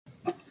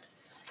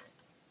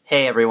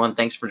Hey everyone,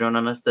 thanks for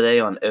joining us today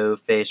on O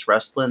Face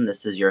Wrestling.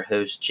 This is your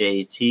host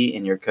JT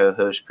and your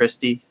co-host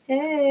Christy.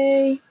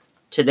 Hey.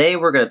 Today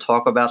we're going to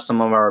talk about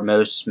some of our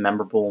most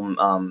memorable,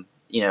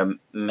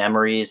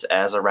 memories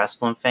as a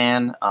wrestling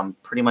fan.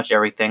 Pretty much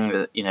everything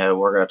that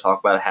we're going to talk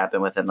about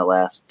happened within the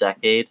last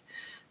decade.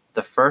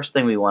 The first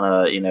thing we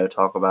want to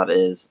talk about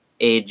is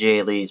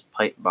AJ Lee's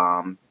pipe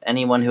bomb.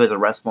 Anyone who is a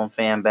wrestling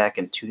fan back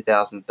in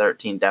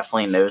 2013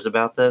 definitely knows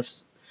about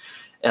this.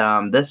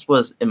 This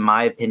was, in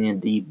my opinion,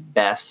 the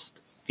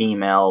best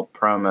female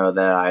promo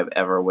that I've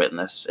ever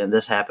witnessed. And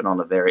this happened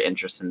on a very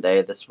interesting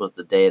day. This was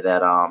the day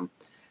that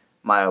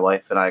my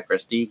wife and I,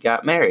 Christy,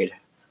 got married.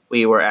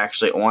 We were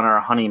actually on our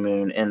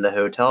honeymoon in the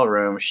hotel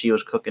room. She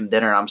was cooking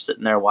dinner. I'm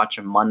sitting there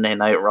watching Monday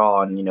Night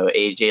Raw, and,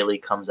 AJ Lee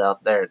comes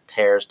out there,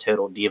 tears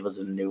Total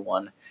Divas a new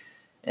one.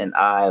 And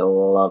I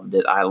loved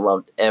it. I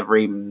loved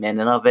every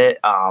minute of it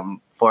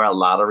for a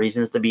lot of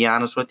reasons, to be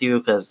honest with you,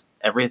 because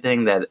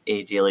everything that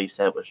AJ Lee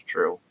said was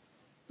true.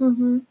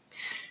 Mm-hmm.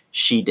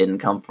 She didn't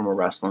come from a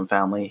wrestling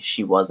family.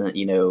 She wasn't,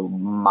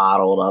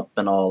 modeled up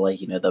and all,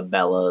 the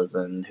Bellas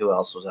and who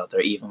else was out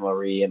there, Eva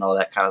Marie and all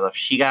that kind of stuff.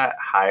 She got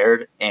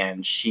hired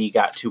and she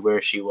got to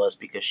where she was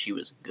because she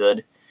was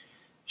good.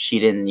 She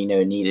didn't,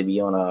 need to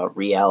be on a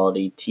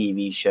reality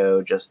TV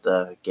show just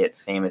to get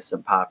famous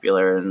and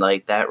popular. And,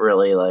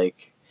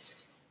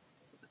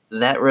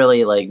 that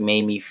really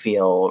made me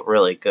feel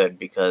really good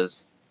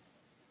because,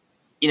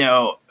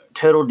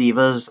 Total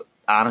Divas,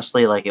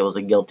 honestly, it was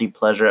a guilty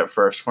pleasure at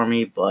first for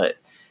me, but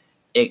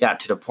it got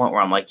to the point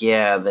where I'm like,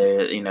 yeah,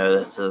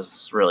 this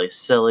is really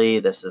silly.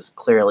 This is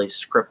clearly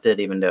scripted,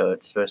 even though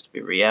it's supposed to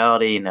be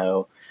reality.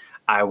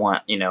 I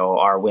want,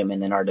 our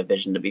women in our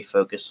division to be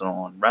focused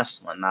on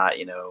wrestling, not,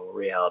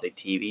 reality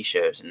TV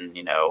shows. And,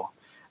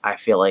 I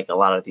feel like a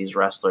lot of these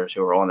wrestlers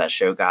who were on that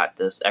show got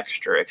this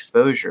extra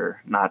exposure,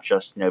 not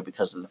just,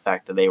 because of the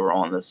fact that they were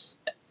on this,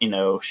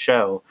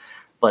 show,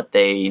 but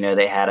they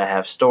had to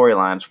have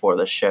storylines for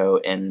the show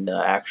in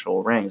the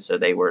actual ring. So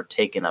they were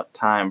taking up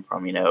time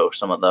from,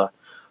 some of the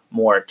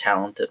more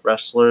talented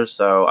wrestlers.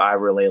 So I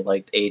really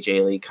liked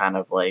AJ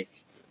Lee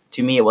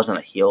to me, it wasn't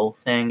a heel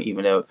thing,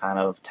 even though it kind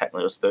of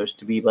technically was supposed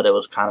to be, but it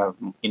was kind of,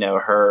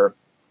 her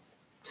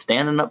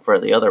standing up for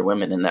the other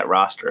women in that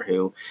roster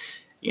who,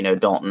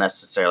 don't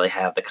necessarily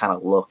have the kind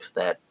of looks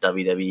that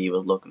WWE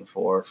was looking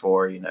for,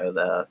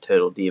 the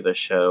Total Divas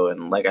show.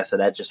 And like I said,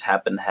 that just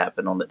happened to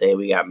happen on the day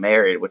we got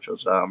married, which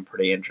was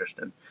pretty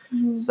interesting.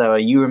 Mm-hmm. So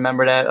you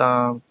remember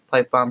that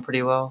pipe bomb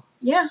pretty well?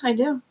 Yeah, I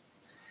do.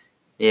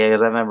 Yeah,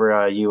 because I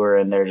remember you were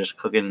in there just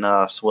cooking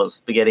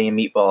spaghetti and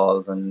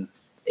meatballs, and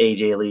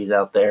AJ Lee's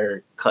out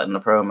there cutting the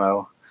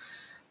promo.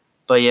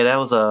 But yeah, that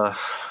was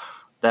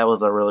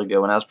a really good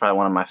one. That was probably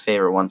one of my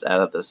favorite ones out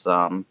of this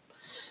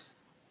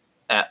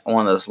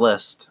on this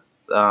list.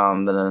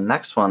 Then the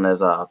next one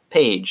is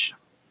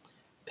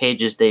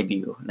Paige's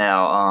debut.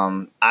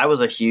 Now, I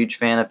was a huge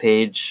fan of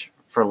Paige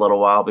for a little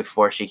while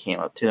before she came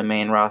up to the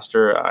main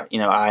roster.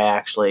 I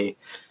actually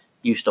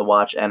used to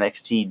watch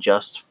NXT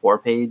just for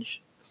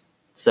Paige.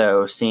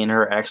 So seeing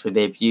her actually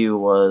debut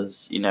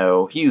was,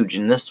 huge.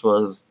 And this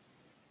was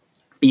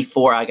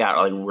before I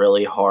got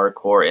really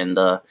hardcore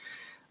into,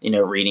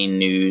 reading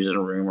news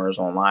and rumors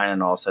online,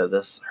 and also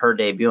her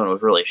debut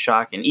was really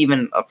shocking.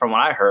 Even from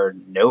what I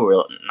heard,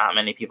 not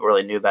many people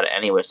really knew about it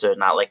anyway. So it's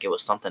not like it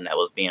was something that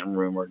was being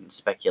rumored and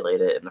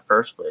speculated in the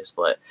first place.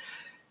 But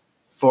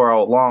for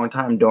a long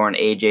time during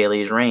AJ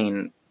Lee's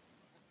reign,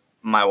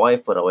 my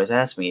wife would always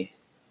ask me,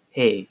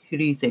 "Hey, who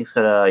do you think's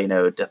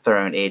gonna,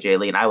 dethrone AJ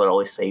Lee?" And I would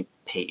always say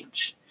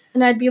Paige.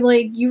 And I'd be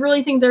like, "You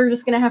really think they're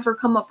just gonna have her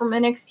come up from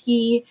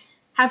NXT,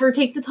 have her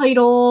take the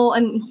title?"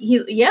 And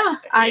yes,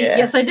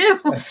 I do.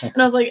 And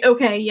I was like,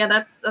 okay, yeah,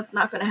 that's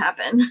not gonna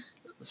happen.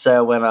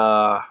 So when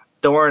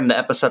during the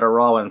episode of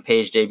Raw when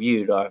Paige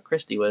debuted,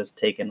 Christy was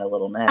taking a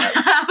little nap.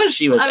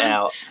 She was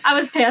out. I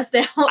was passed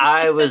out.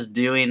 I was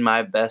doing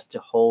my best to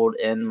hold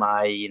in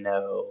my,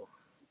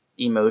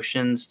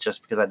 emotions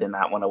just because I did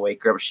not want to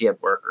wake her up. She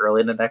had work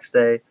early the next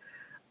day.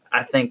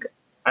 I think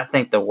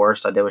the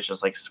worst I did was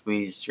just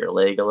squeeze your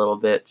leg a little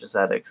bit, just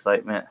out of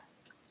excitement.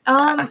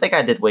 I think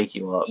I did wake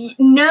you up.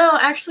 No,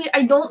 actually,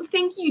 I don't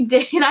think you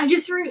did. I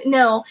just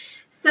no.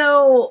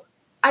 So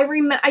I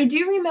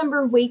do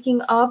remember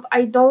waking up.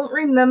 I don't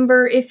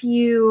remember if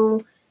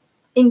you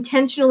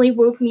intentionally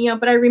woke me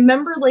up, but I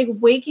remember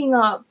waking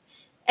up,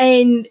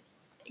 and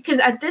because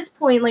at this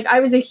point, I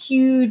was a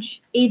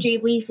huge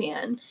AJ Lee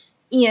fan,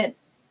 and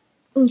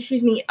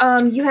excuse me,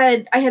 I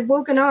had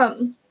woken up,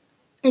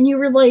 and you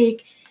were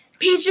like,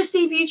 Paige just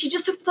debuted. She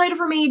just took the title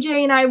from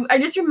AJ, and I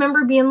just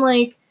remember being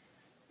like,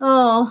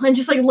 oh, and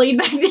just laid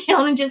back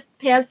down and just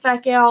passed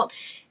back out.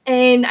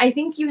 And I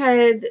think you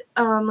had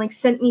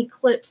sent me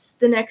clips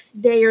the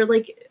next day or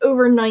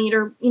overnight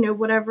or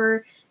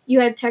whatever. You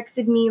had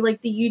texted me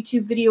the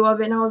YouTube video of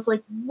it, and I was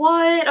like,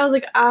 what? I was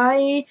like,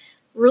 I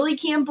really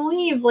can't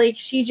believe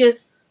she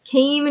just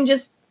came and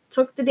just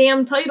took the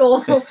damn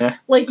title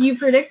like you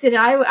predicted.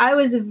 I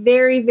was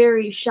very,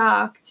 very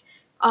shocked.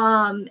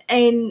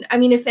 And I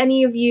mean, if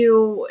any of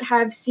you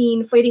have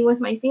seen Fighting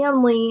with My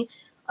Family,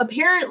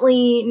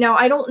 apparently, now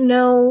I don't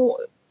know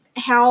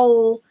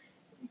how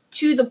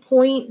to the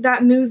point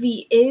that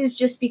movie is,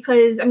 just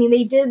because, I mean,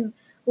 they did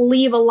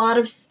leave a lot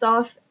of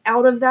stuff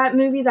out of that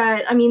movie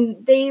that, I mean,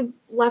 they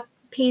left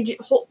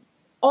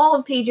all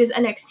of Paige's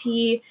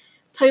NXT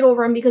title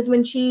run, because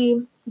when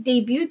she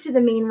debuted to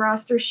the main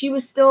roster, she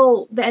was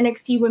still the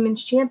NXT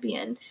Women's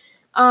Champion.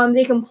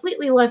 They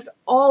completely left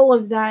all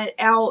of that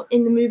out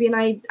in the movie, and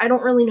I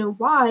don't really know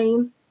why,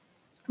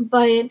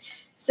 but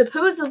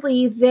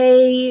supposedly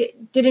they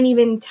didn't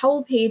even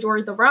tell Paige,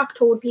 or The Rock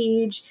told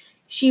Paige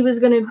she was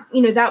gonna,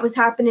 that was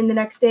happening the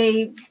next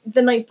day,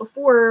 the night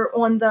before,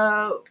 on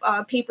the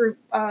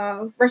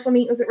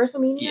WrestleMania. Was it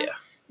WrestleMania? Yeah.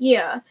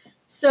 Yeah.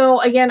 So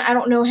again, I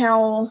don't know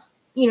how,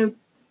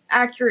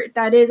 accurate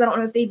that is. I don't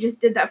know if they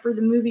just did that for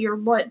the movie or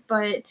what,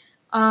 but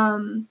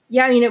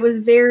yeah, I mean, it was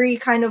very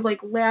kind of like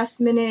last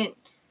minute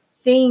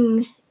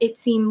thing, it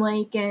seemed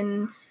like,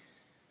 and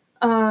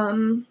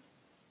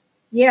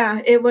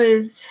yeah, it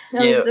was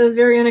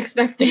very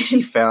unexpected. I think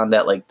she found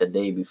out like the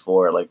day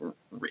before, like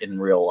in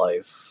real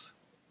life.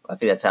 I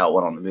think that's how it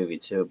went on the movie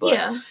too. But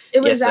yeah, it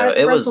was at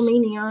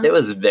WrestleMania. It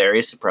was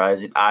very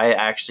surprising. I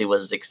actually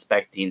was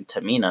expecting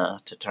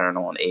Tamina to turn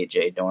on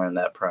AJ during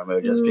that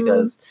promo, just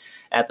because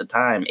at the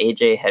time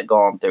AJ had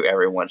gone through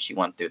everyone. She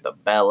went through the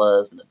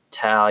Bellas,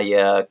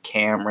 Natalya,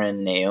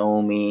 Cameron,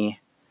 Naomi,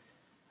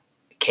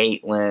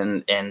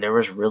 Caitlyn, and there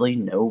was really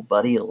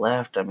nobody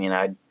left. I mean,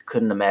 I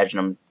couldn't imagine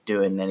them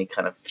doing any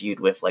kind of feud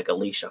with like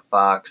Alicia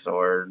Fox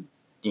or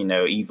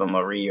Eva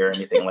Marie or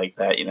anything like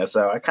that,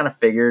 so I kind of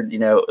figured,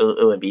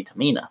 it would be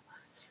Tamina,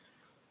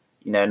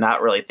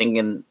 not really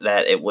thinking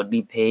that it would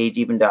be Paige,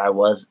 even though I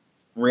was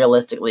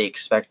realistically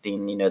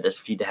expecting, this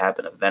feud to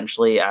happen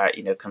eventually.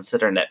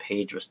 Considering that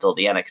Paige was still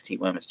the NXT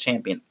Women's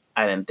Champion,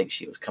 I didn't think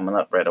she was coming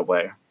up right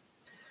away.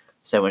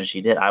 So when she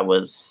did, I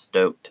was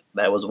stoked.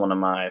 That was one of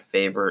my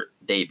favorite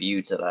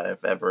debuts that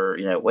I've ever,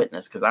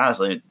 witnessed. Because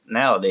honestly,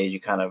 nowadays you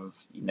kind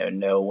of,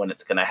 know when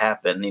it's going to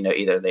happen.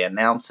 Either they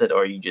announce it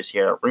or you just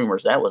hear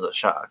rumors. That was a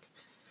shock.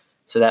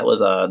 So that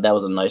was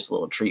a nice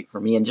little treat for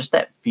me. And just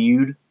that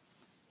feud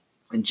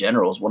in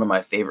general is one of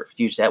my favorite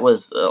feuds. That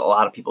was a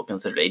lot of people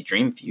considered a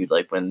dream feud.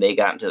 Like when they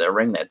got into the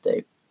ring that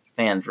day,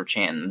 fans were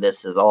chanting,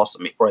 "This is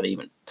awesome," before they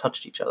even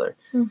touched each other.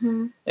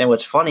 Mm-hmm. And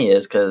what's funny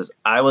is, because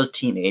I was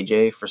Team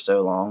AJ for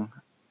so long,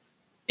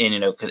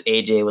 and because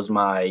AJ was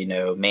my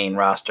main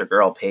roster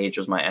girl, Paige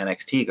was my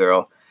NXT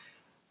girl,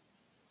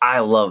 I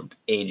loved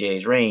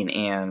AJ's reign,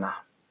 and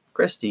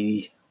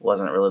Christy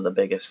wasn't really the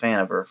biggest fan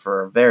of her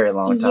for a very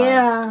long time.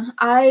 Yeah,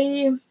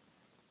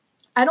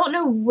 I don't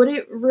know what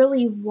it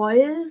really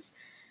was,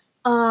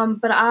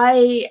 but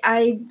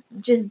I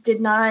just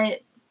did not.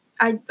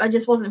 I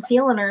just wasn't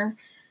feeling her.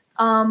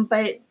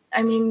 But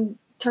I mean,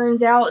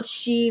 turns out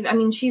she's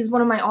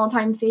one of my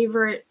all-time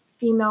favorite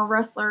female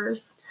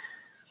wrestlers.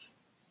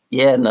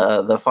 Yeah, and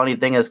the funny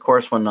thing is, of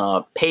course, when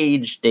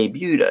Paige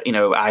debuted,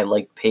 I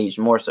liked Paige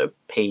more, so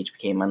Paige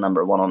became my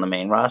number one on the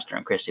main roster,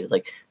 and Christy was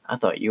like, "I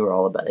thought you were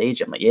all about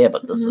AJ." I'm like, "Yeah,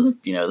 but this is,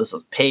 this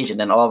is Paige," and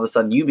then all of a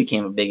sudden you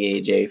became a big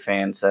AJ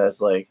fan, so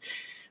it's like,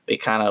 we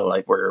kind of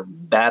like were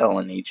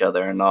battling each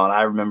other and all. And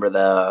I remember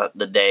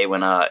the day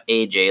when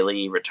AJ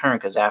Lee returned,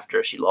 because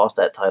after she lost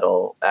that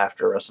title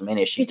after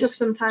WrestleMania, she took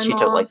some time. She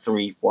took like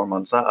 3-4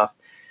 months off.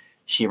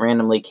 She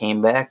randomly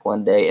came back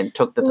one day and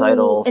took the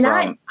title and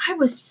from I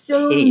was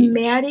so Paige.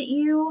 mad at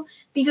you,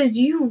 because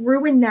you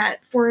ruined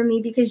that for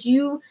me, because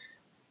you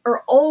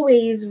are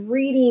always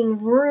reading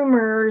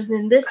rumors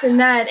and this and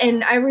that.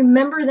 And I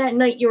remember that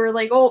night you were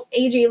like, "Oh,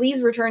 AJ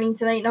Lee's returning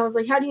tonight," and I was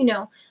like, "How do you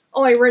know?"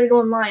 "Oh, I read it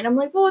online." I'm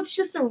like, "Well, it's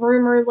just a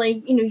rumor.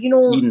 Like, you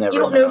don't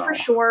know for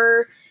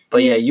sure."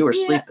 But yeah, you were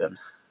sleeping.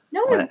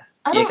 No, I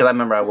don't. Because I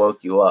remember I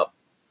woke you up,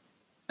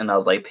 and I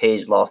was like,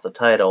 "Paige lost the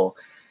title."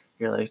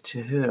 You're like, "To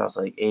who?" And I was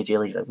like, "AJ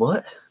Lee." You're like,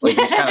 "What?" Like,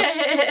 just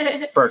kind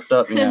of sparked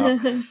up,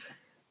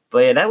 But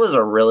yeah, that was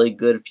a really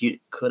good feud.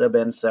 Could have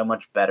been so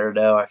much better,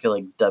 though. I feel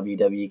like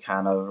WWE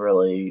kind of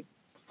really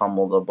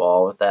fumbled the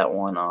ball with that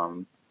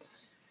one.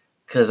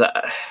 Because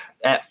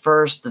at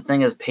first, the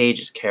thing is,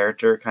 Paige's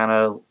character kind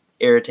of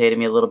irritated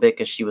me a little bit,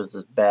 because she was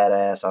this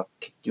badass, I'll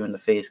kick you in the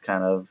face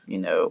kind of,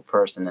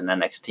 person in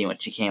NXT. When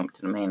she came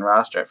to the main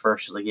roster, at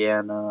first she's like,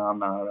 "Yeah, no, I'm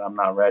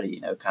not ready,"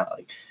 kind of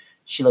like,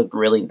 she looked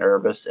really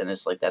nervous, and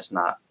it's like, that's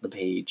not the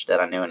Paige that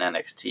I knew in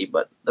NXT.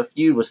 But the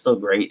feud was still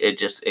great.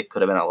 It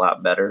could have been a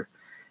lot better.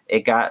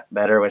 It got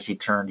better when she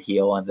turned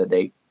heel, and that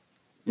they,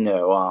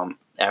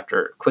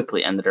 after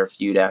quickly ended her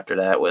feud after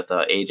that with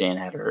AJ, and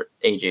had her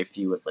AJ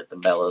feud with like the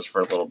Bellas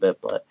for a little bit.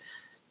 But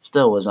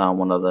still was on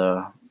one of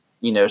the,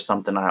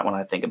 something when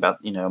I think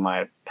about,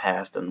 my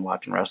past and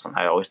watching wrestling,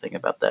 I always think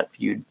about that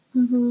feud.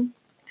 Mm-hmm.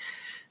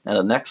 Now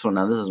the next one,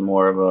 this is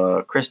more of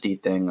a Christy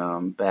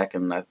thing. Back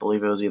in, I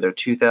believe it was either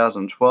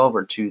 2012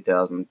 or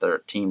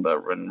 2013,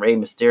 but when Rey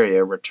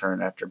Mysterio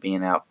returned after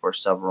being out for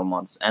several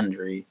months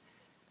injury.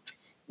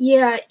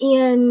 Yeah,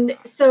 and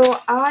so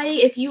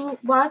if you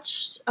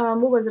watched, what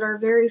was it, our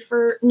very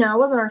first? No, it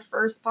wasn't our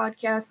first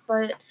podcast,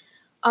 but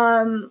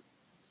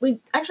we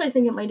actually, I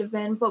think it might have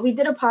been, but we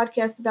did a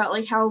podcast about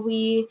like how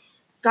we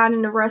got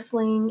into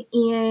wrestling,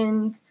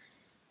 and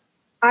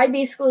I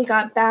basically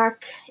got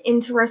back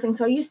into wrestling.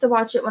 So I used to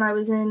watch it when I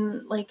was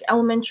in like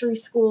elementary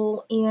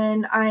school,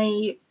 and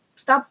I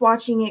stopped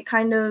watching it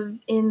kind of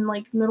in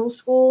like middle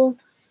school,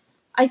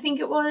 I think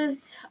it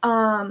was.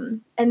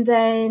 And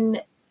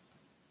then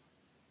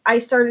I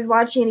started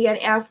watching it again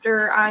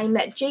after I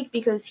met Jake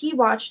because he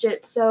watched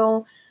it.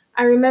 So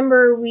I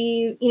remember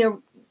we,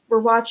 were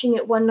watching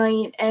it one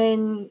night,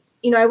 and,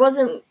 I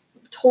wasn't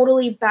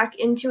totally back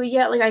into it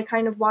yet. Like, I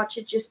kind of watched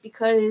it just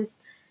because,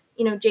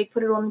 Jake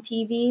put it on the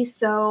TV.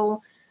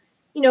 So,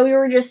 we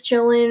were just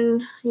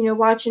chilling,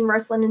 watching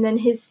wrestling, and then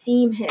his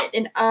theme hit,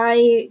 and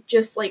I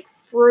just like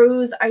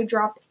froze. I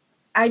dropped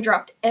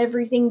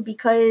everything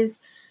because,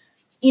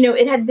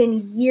 it had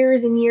been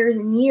years and years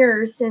and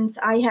years since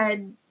I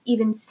had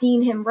even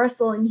seen him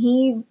wrestle, and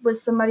he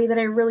was somebody that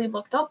I really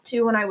looked up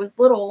to when I was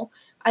little.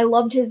 I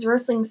loved his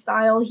wrestling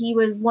style. He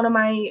was one of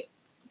my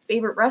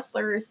favorite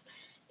wrestlers,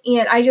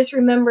 and I just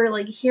remember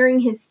like hearing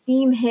his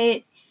theme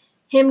hit,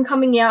 him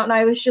coming out, and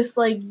I was just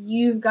like,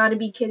 you've got to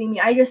be kidding me.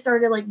 I just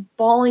started like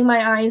bawling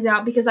my eyes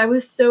out because I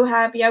was so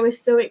happy. I was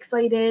so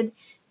excited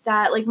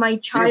that like my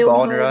childhood... You're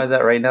bawling your eyes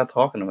out right now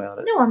talking about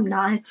it. No, I'm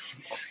not.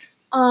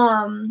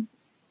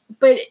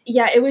 But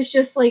yeah, it was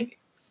just like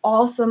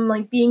awesome,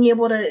 like being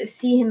able to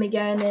see him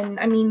again. And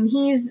I mean,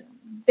 he's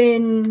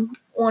been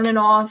on and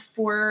off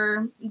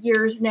for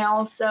years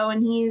now,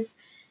 and he's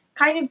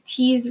kind of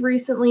teased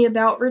recently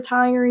about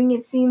retiring,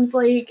 it seems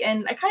like,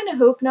 and I kind of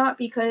hope not,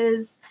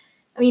 because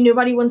I mean,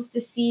 nobody wants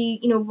to see,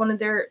 one of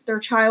their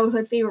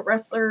childhood favorite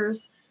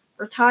wrestlers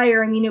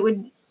retire. I mean, it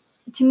would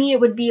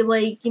be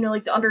like,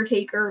 like The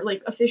Undertaker,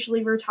 like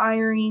officially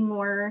retiring,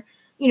 or,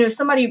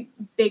 somebody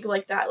big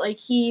like that. Like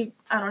he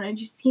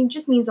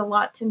just means a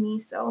lot to me,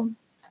 so.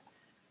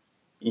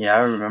 Yeah, I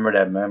remember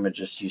that moment,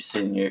 just you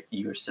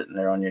were sitting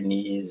there on your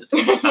knees,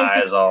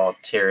 eyes all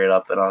teared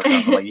up, and I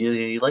was like,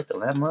 you liked them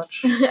that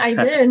much?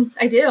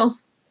 I do.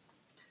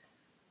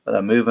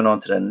 But moving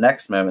on to the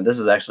next moment, this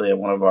is actually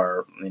one of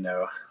our,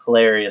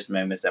 hilarious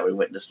moments that we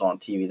witnessed on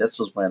TV. This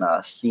was when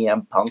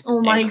CM Punk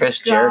and Chris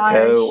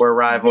Jericho were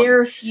rival.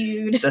 Their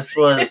feud. This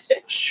was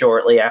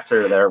shortly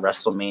after their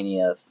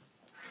WrestleMania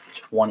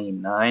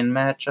 29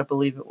 match, I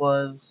believe it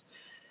was.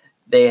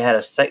 They had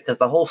a set, because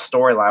the whole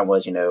storyline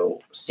was,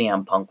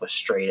 CM Punk was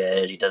straight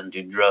edge. He doesn't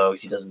do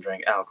drugs. He doesn't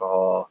drink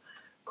alcohol.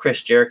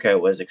 Chris Jericho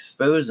was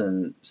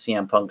exposing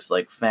CM Punk's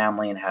like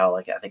family and how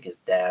like I think his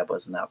dad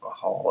was an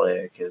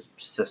alcoholic, his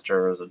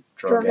sister was a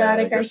drug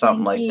addict or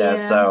something like that.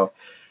 So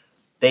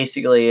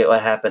basically,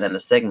 what happened in the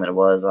segment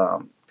was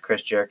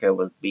Chris Jericho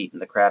was beating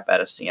the crap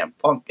out of CM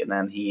Punk, and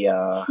then he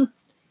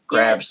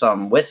grabbed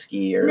some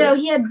whiskey or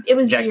it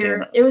was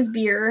beer. It was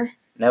beer.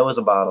 No, it was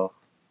a bottle.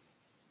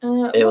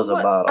 It was a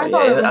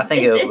bottle. I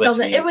think it was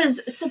whiskey. It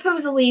was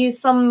supposedly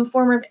some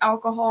form of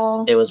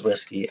alcohol. It was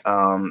whiskey.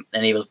 And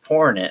he was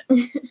pouring it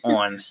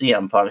on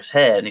CM Punk's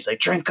head, and he's like,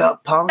 "Drink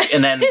up, Punk!"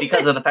 And then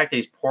because of the fact that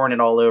he's pouring it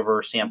all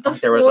over CM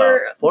Punk,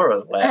 the floor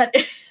was wet.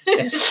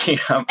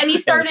 And he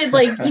started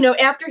like,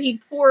 after he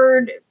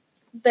poured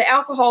the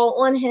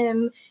alcohol on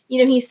him,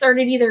 he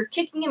started either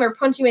kicking him or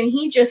punching him, and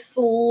he just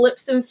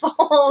slips and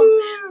falls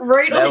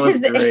right on his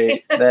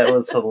great. That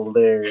was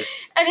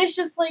hilarious. And it's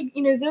just like,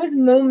 those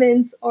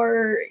moments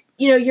are,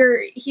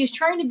 he's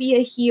trying to be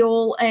a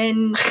heel,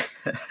 and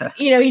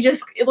he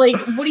just like,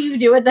 what do you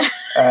do with that?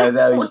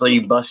 That was like,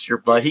 you bust your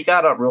butt. He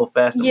got up real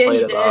fast and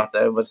played it off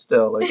though, but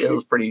still, like, it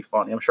was pretty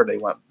funny. I'm sure they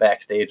went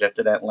backstage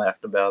after that and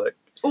laughed about it.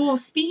 Well,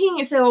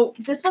 so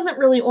this wasn't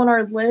really on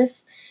our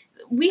list.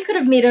 We could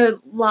have made a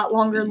lot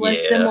longer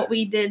list than what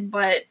we did,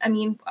 but I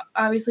mean,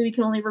 obviously we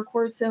can only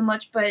record so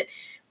much. But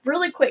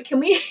really quick, can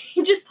we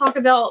just talk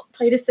about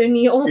Titus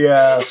O'Neil?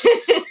 Yes.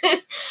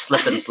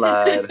 Slip and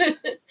slide.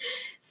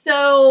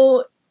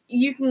 So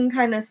you can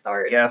kind of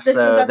start. Yeah,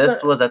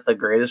 this was at the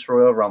Greatest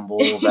Royal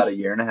Rumble about a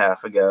year and a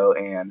half ago,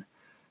 and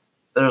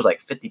there was like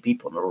 50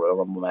 people in the Royal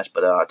Rumble match,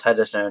 but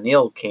Titus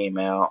O'Neil came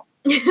out,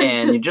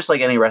 and just like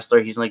any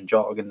wrestler, he's like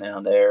jogging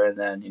down there, and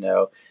then,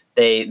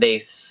 they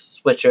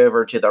switch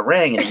over to the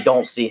ring, and you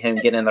don't see him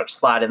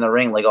slide in the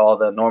ring like all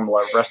the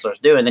normal wrestlers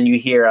do. And then you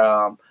hear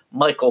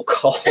Michael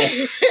Cole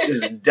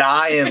just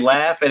dying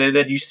laughing, and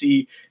then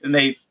and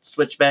they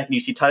switch back, and you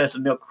see Titus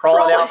O'Neil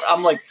crawling out.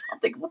 I'm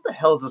thinking, what the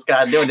hell is this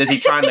guy doing? Is he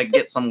trying to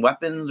get some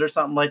weapons or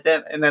something like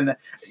that? And then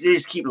they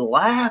just keep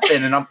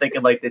laughing, and I'm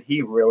thinking, like, did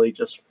he really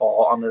just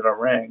fall under the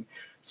ring?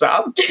 So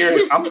I'm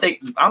curious.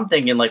 I'm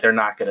thinking like they're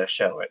not going to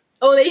show it.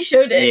 Oh, they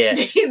showed it.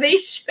 Yeah. They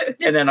showed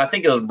it. And then I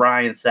think it was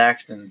Brian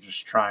Saxton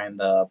just trying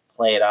to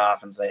play it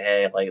off and say,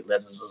 hey, like,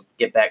 let's just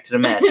get back to the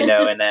match,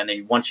 And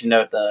then once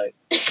the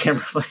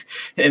camera,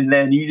 and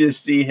then you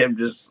just see him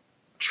just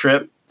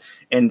trip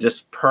and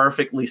just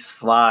perfectly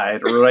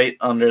slide right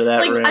under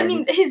that ring. I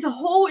mean, his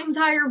whole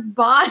entire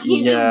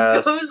body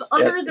just goes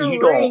under the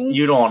ring.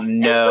 You don't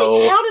know.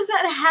 Like, how does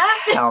that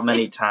happened? how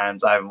many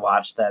times I've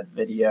watched that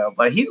video.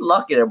 But he's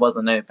lucky there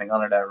wasn't anything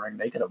under that ring.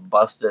 They could have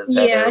busted his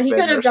head Yeah, open he could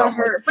or have got something.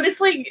 hurt. But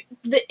it's like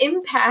the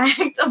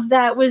impact of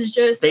that was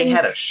just. They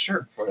had a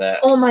shirt for that.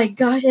 Oh my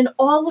gosh! And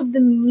all of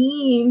the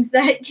memes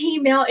that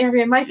came out,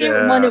 area. My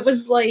favorite one, it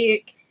was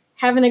like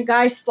having a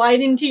guy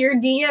slide into your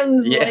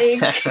DMs. Yeah.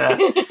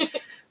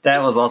 Like.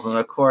 That was awesome.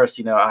 Of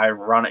course, I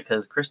run it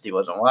because Christy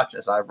wasn't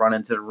watching, so I run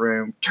into the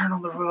room, turn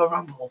on the Royal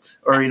Rumble,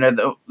 or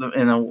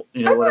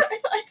what?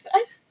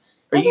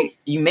 Or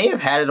you may have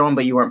had it on,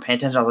 but you weren't paying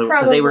attention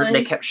because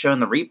they kept showing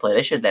the replay.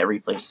 They showed that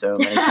replay so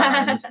many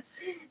times,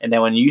 and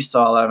then when you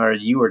saw that, or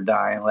you were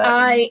dying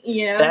laughing.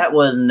 That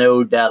was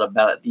no doubt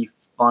about it the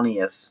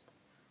funniest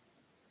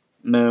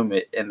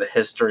moment in the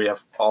history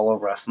of all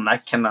of wrestling. I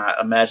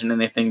cannot imagine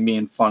anything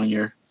being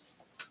funnier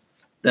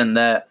than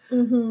that.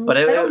 Mm-hmm. But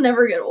that'll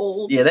never get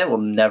old. Yeah, that will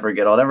never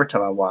get old. Every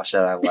time I watch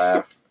that, I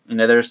laugh.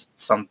 There's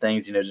some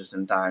things, just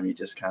in time, you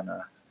just kind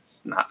of,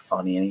 it's not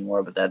funny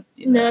anymore, but that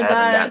hasn't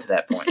gotten to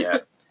that point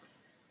yet.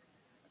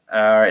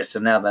 All right, so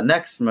now the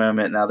next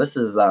moment, now this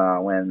is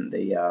when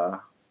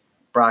the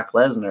Brock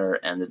Lesnar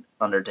and the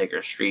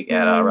Undertaker streak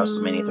at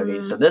WrestleMania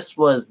 38. So this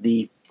was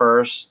the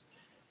first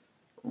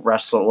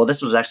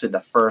this was actually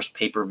the first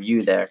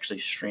pay-per-view that actually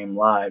streamed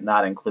live,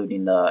 not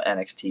including the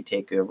NXT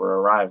TakeOver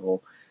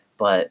Arrival.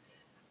 But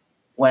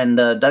when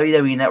the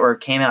WWE Network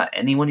came out,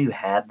 anyone who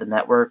had the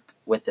network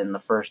within the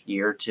first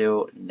year or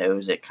two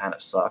knows it kind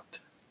of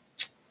sucked.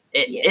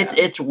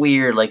 It's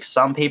weird. Like,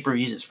 some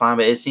pay-per-views it's fine,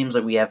 but it seems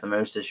like we have the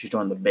most issues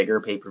on the bigger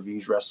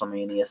pay-per-views,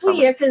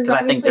 WrestleMania. Because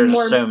I think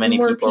there's so many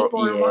people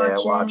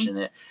watching. watching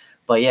it.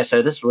 But yeah,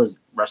 so this was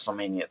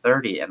WrestleMania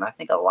 30, and I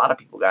think a lot of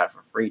people got it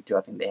for free too.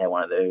 I think they had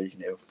one of those,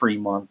 free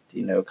month,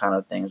 kind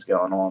of things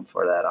going on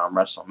for that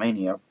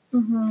WrestleMania.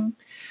 Mm-hmm.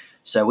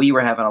 So we were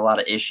having a lot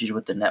of issues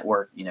with the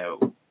network,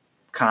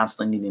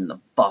 constantly needing to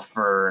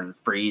buffer and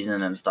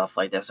freezing and stuff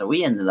like that. So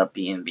we ended up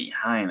being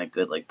behind a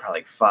good,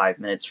 probably 5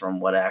 minutes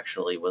from what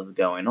actually was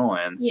going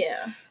on.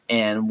 Yeah.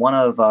 And one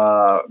of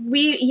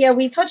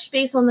we touched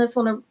base on this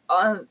one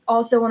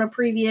also on a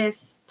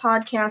previous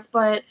podcast,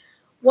 but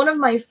one of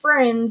my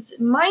friends,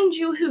 mind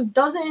you, who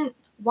doesn't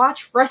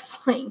watch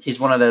wrestling. He's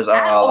one of those,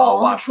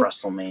 I'll watch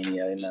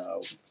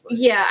WrestleMania,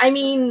 Yeah, I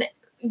mean,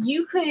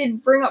 you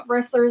could bring up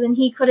wrestlers and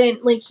he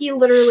couldn't, he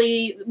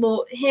literally,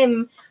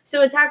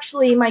 so it's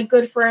actually my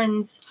good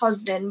friend's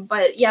husband,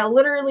 but yeah,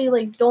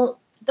 literally,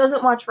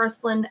 doesn't watch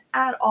wrestling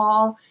at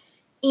all,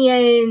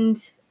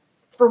 and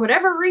for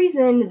whatever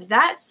reason,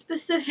 that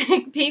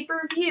specific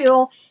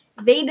pay-per-view,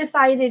 they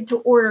decided to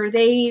order.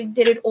 They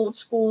did it old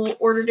school,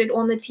 ordered it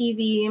on the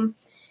TV,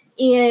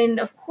 and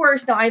of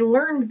course, now I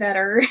learned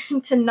better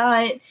to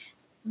not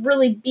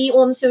really be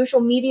on social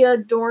media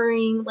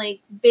during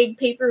big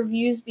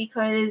pay-per-views,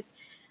 because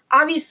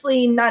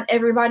obviously not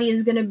everybody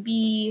is going to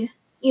be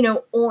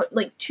on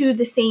to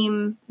the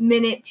same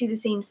minute, to the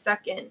same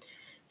second.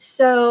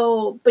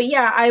 So, but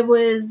yeah, I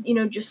was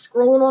just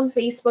scrolling on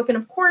Facebook, and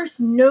of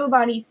course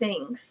nobody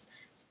thinks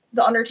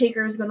the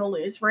Undertaker is going to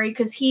lose, right?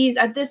 Because he's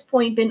at this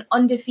point been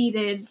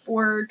undefeated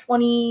for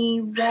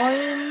 21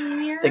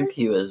 years. I think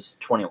he was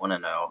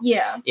 21-0.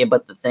 Yeah,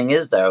 but the thing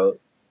is, though,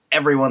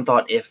 everyone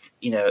thought if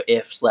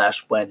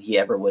when he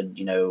ever would,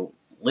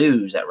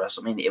 lose at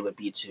WrestleMania, it would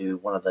be to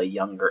one of the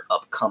younger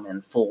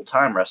upcoming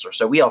full-time wrestlers.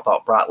 So we all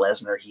thought Brock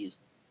Lesnar, he's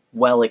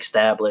well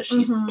established,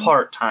 he's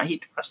part-time,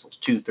 he wrestles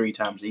 2-3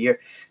 times a year.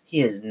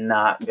 He is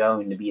not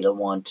going to be the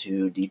one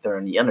to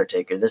dethrone the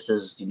Undertaker. This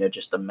is,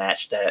 just a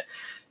match that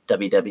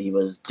WWE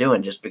was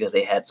doing just because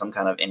they had some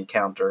kind of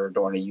encounter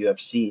during a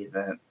UFC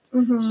event.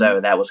 Mm-hmm.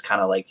 So that was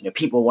kind of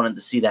people wanted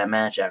to see that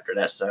match after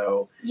that.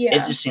 So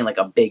it just seemed like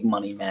a big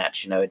money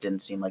match. It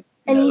didn't seem like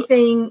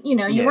anything,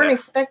 you weren't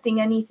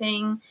expecting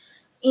anything.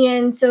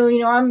 And so,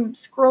 I'm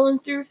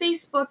scrolling through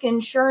Facebook,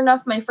 and sure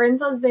enough, my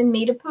friend's husband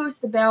made a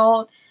post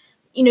about,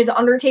 the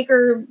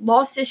Undertaker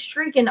lost his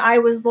streak, and I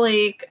was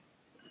like,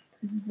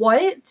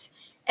 what?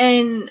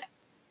 And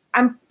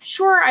I'm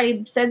sure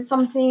I said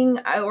something,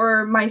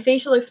 or my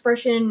facial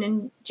expression,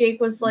 and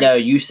Jake was like... No,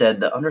 you said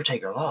the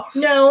Undertaker lost.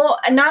 No,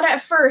 not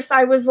at first.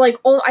 I was like,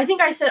 I think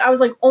I said,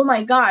 oh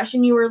my gosh,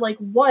 and you were like,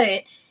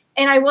 what?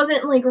 And I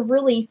wasn't,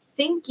 really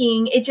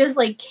thinking. It just,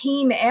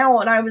 came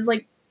out, and I was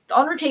like, the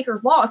Undertaker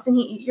lost, and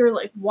you're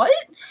like, what?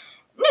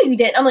 No, you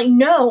didn't. I'm like,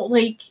 no,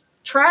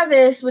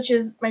 Travis, which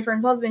is my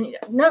friend's husband,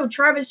 no,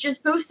 Travis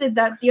just posted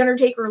that the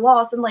Undertaker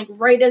lost, and,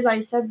 right as I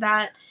said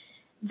that,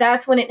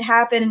 that's when it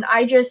happened, and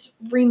I just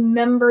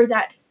remember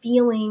that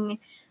feeling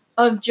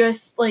of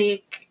just,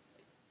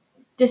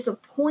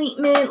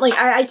 disappointment.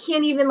 I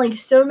can't even,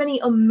 so many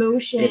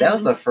emotions. Yeah, that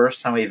was the first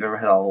time we've ever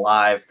had a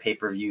live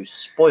pay-per-view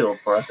spoiled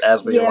for us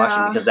as we were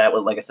watching, because that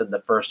was, like I said, the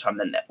first time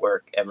the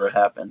network ever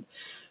happened.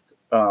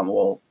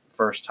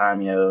 First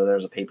time,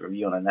 there's a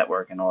pay-per-view on the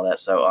network and all that.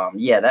 So,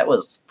 that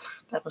was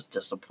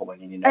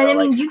disappointing, And I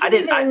mean,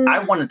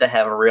 I wanted to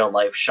have a real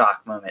life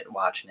shock moment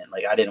watching it.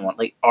 I didn't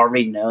want,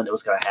 already knowing it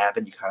was going to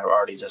happen. You kind of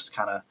already just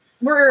kind of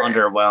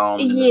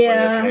underwhelmed. And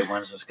yeah. Just okay,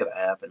 when's this going to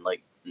happen?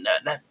 No,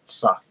 that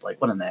sucked.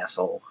 What an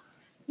asshole.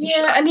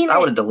 Yeah, I mean, I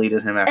would have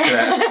deleted him after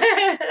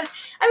that.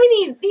 I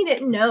mean, he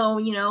didn't know,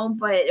 you know,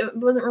 but it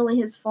wasn't really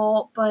his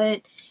fault.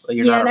 But Well,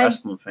 you're not a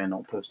wrestling fan.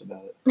 Don't post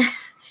about it.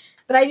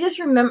 But I just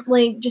remember,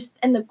 like, just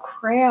in the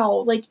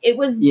crowd, like, it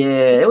was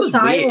it was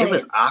silent. weird. It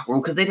was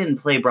awkward because they didn't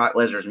play Brock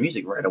Lesnar's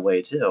music right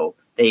away too.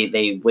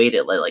 They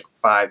waited like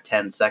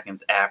 5-10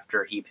 seconds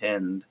after he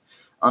pinned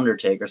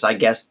Undertaker. So I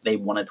guess they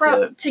wanted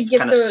to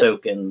kind of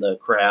soak in the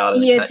crowd.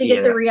 And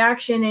get the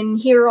reaction and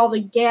hear all the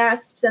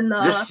gasps and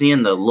the just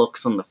seeing the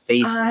looks on the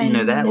face.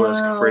 That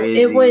was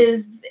crazy. It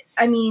was.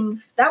 I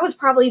mean, that was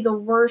probably the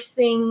worst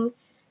thing.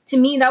 To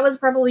me, that was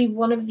probably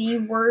one of the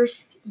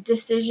worst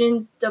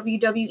decisions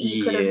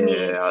WWE could have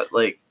made. Yeah,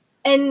 like,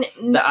 and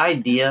the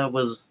idea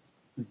was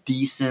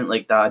decent.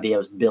 Like, the idea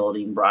was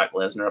building Brock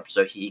Lesnar up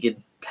so he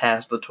could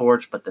pass the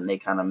torch, but then they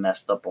kind of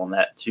messed up on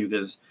that too,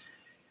 because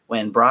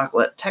when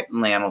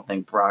technically, I don't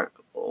think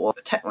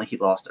technically he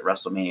lost at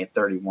WrestleMania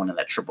 31 in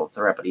that triple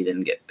threat, but he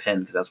didn't get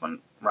pinned because that's when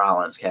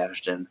Rollins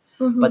cashed in.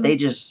 Mm-hmm. But they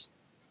just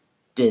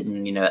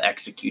didn't,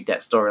 execute that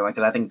storyline,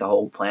 because I think the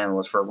whole plan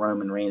was for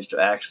Roman Reigns to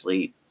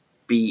actually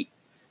beat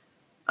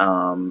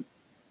Brock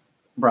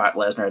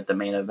Lesnar at the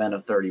main event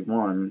of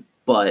 31,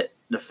 but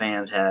the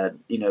fans had,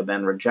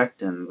 been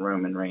rejecting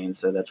Roman Reigns,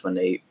 so that's when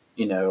they,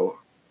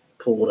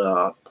 pulled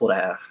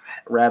a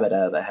rabbit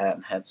out of the hat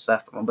and had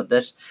Seth on. But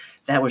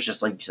that was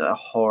just, like you said, a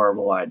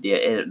horrible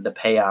idea. The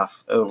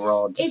payoff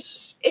overall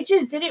it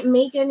just didn't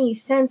make any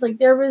sense. Like,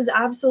 there was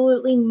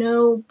absolutely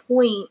no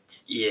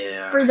point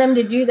for them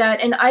to do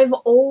that. And I've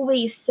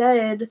always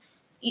said,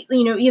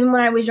 even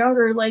when I was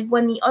younger, like,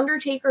 when the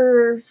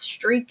Undertaker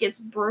streak gets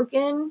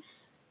broken,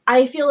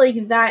 I feel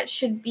like that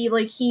should be,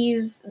 like,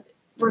 he's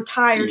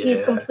retired. Yeah.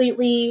 He's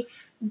completely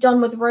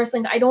done with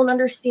wrestling. I don't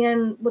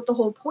understand what the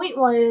whole point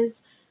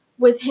was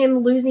with him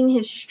losing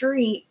his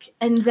streak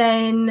and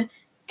then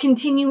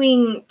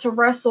continuing to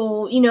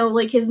wrestle,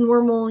 like his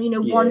normal,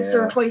 once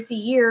or twice a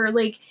year.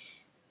 Like,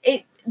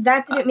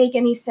 that didn't make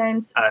any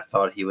sense. I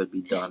thought he would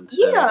be done.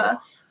 So. Yeah.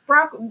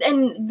 Brock,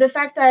 and the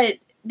fact that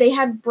they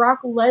had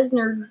Brock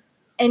Lesnar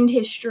end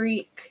his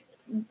streak,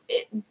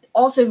 it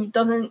also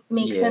doesn't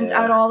make sense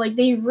at all. Like,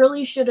 they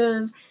really should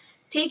have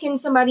taken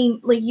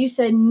somebody, like you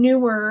said,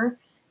 newer,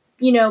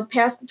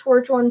 passed the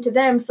torch on to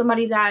them,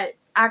 somebody that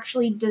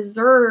actually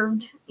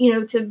deserved,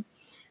 to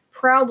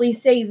proudly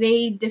say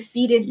they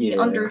defeated the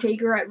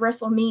Undertaker at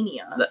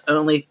WrestleMania. The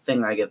only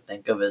thing I could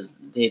think of is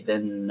they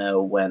didn't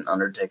know when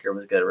Undertaker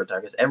was going to retire,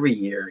 because every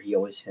year he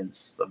always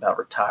hints about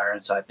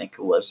retiring, so I think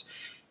it was,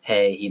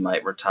 hey, he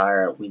might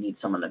retire, we need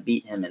someone to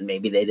beat him, and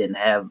maybe they didn't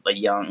have a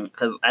young,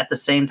 because at the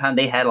same time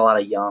they had a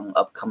lot of young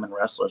upcoming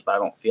wrestlers, but I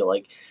don't feel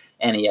like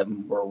any of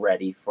them were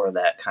ready for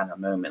that kind of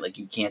moment. Like,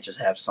 you can't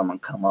just have someone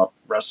come up,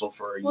 wrestle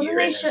for a year. Well, then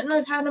they shouldn't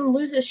have had him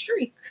lose his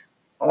streak.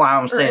 Well,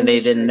 I'm saying they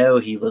didn't know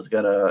he was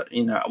gonna,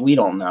 we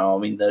don't know. I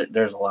mean,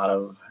 there's a lot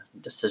of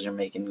decision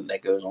making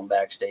that goes on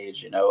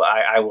backstage.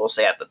 I will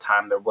say at the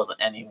time there wasn't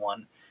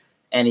anyone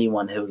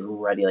who was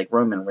ready. Like,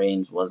 Roman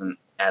Reigns wasn't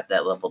at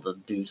that level to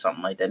do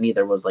something like that.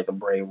 Neither was like a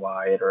Bray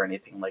Wyatt or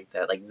anything like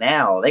that. Like,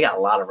 now they got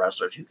a lot of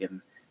wrestlers who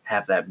can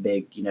have that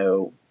big,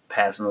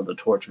 passing of the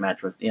torch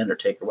match with the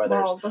Undertaker.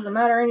 It doesn't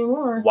matter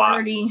anymore. It's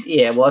already...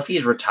 Yeah, well, if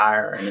he's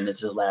retiring and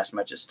it's his last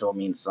match, it still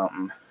means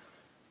something.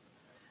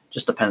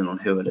 Just depending on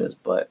who it is.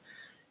 But,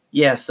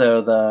 yeah,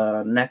 so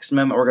the next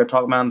moment we're going to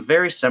talk about is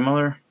very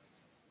similar.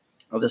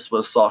 This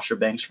was Sasha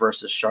Banks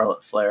versus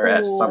Charlotte Flair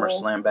at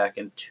SummerSlam back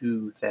in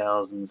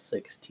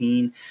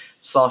 2016.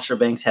 Sasha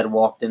Banks had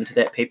walked into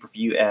that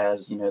pay-per-view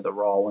as, the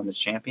Raw Women's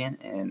Champion,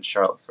 and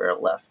Charlotte Flair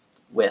left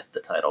with the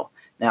title.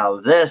 Now,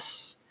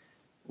 this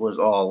was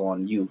all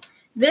on you.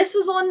 This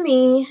was on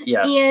me.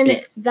 Yes.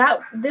 And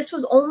this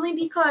was only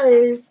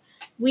because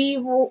we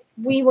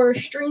were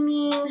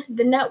streaming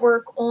the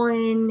network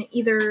on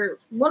either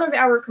one of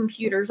our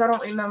computers. I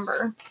don't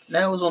remember.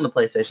 No, it was on the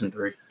PlayStation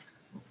 3. Are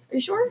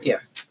you sure? Yeah.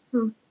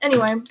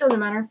 Anyway, doesn't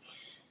matter.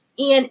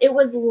 And it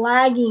was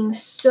lagging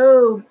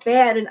so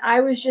bad, and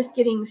I was just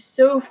getting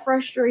so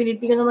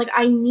frustrated because I'm like,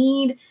 I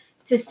need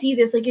to see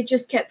this. Like, it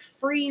just kept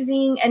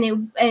freezing,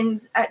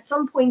 and at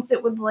some points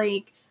it would,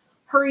 like,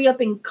 hurry up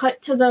and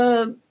cut to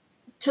the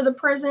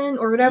present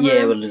or whatever.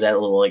 Yeah, it would do that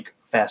little, like,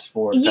 fast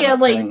forward kind of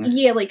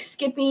thing. Like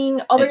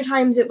skipping. Other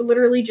times it would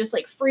literally just,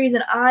 like, freeze,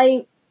 and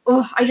I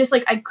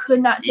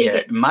could not take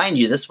it. Mind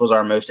you, this was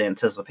our most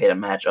anticipated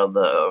match of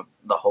the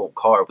whole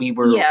card. We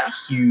were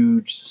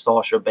huge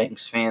Sasha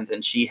Banks fans,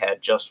 and she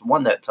had just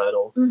won that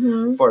title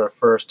for the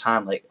first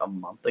time, like, a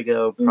month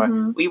ago.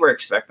 We were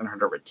expecting her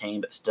to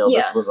retain, but still,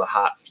 this was a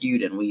hot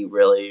feud, and we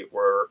really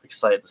were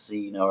excited to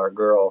see, our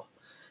girl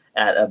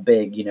at a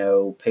big,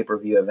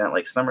 pay-per-view event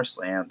like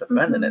SummerSlam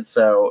defending it.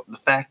 So the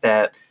fact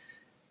that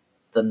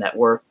the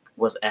network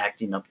was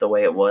acting up the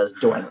way it was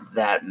during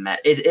that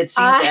match, it seems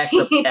to act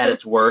up at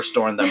its worst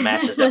during the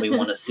matches that we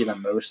want to see the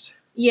most.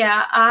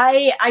 Yeah,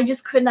 I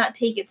just could not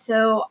take it.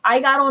 So I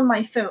got on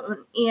my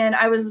phone and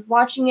I was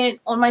watching it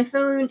on my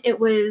phone. It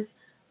was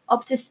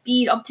up to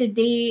speed, up to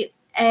date,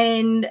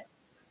 and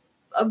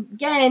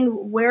again,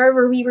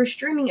 wherever we were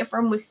streaming it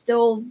from was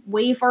still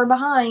way far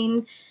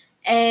behind.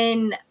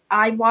 and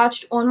I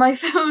watched on my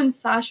phone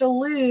Sasha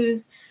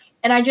lose,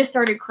 and I just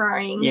started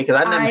crying. Yeah,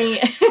 because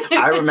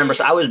I remember.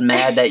 So I was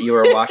mad that you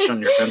were watching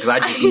on your phone because I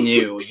just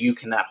knew you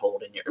cannot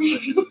hold in your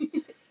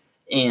emotion.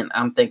 And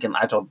I'm thinking,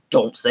 I told,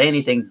 don't say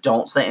anything,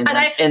 don't say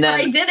anything. And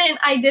then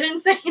I didn't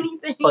say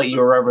anything. But you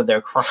were over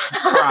there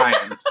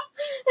crying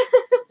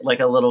like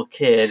a little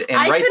kid.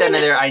 And right then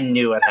and there, I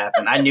knew it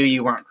happened. I knew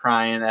you weren't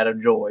crying out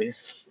of joy.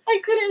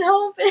 I couldn't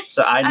help it.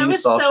 So I knew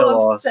Sasha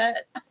lost.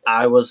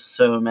 I was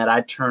so mad.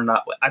 I turned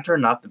off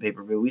the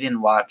pay-per-view. We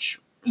didn't watch.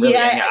 Really,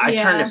 I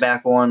turned it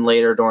back on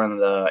later during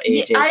the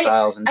AJ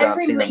Styles and John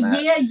Cena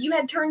match. Yeah, you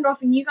had turned it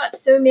off and you got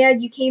so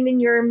mad. You came in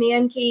your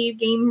man cave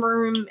game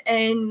room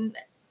and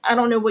I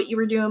don't know what you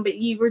were doing, but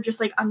you were just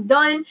like, I'm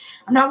done.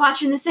 I'm not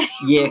watching this anymore.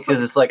 Yeah, because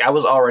it's like I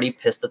was already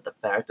pissed at the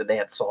fact that they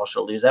had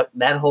Sasha lose.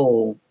 That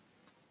whole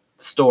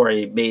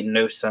story made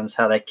no sense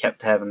how they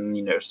kept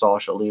having,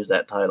 Sasha lose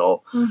that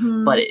title.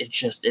 Mm-hmm. But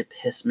it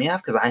pissed me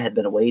off because I had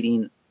been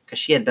waiting because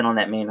she had been on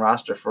that main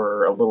roster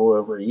for a little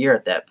over a year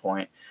at that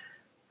point.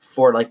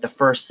 For like the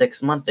first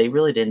 6 months, they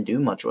really didn't do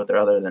much with her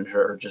other than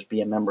her just be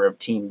a member of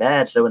Team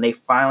Bad. So when they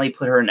finally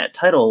put her in that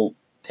title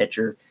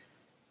picture,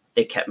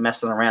 they kept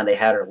messing around. They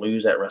had her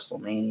lose at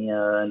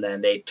WrestleMania, and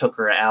then they took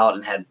her out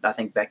and had, I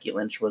think Becky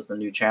Lynch was the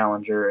new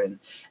challenger, and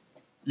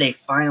they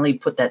finally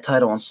put that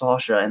title on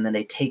Sasha, and then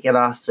they take it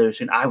off so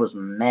soon. I was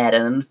mad,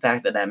 and then the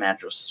fact that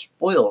match was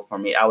spoiled for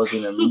me, I was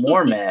even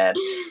more mad.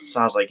 So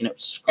I was like,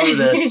 screw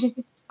this.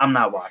 I'm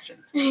not watching.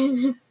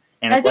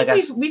 And I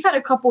think we've had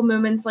a couple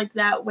moments like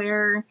that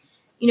where,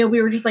 we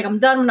were just like, I'm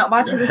done. I'm not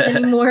watching this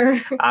anymore.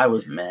 I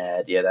was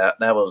mad. Yeah,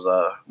 that was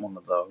one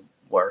of the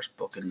worst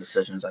booking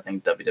decisions I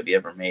think WWE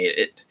ever made.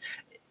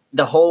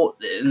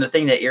 And the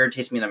thing that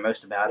irritates me the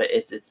most about it,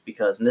 it's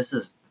because, and this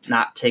is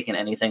not taking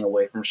anything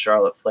away from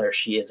Charlotte Flair,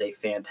 she is a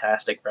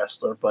fantastic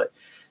wrestler, but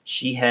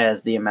she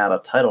has the amount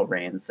of title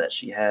reigns that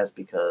she has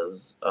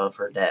because of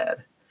her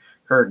dad.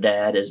 Her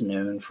dad is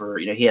known for,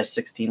 he has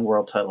 16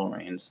 world title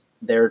reigns.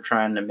 They're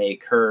trying to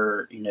make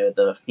her,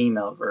 the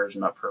female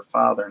version of her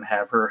father and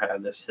have her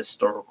have this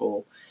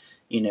historical,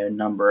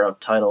 number of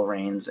title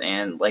reigns.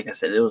 And like I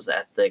said, it was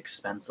at the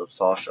expense of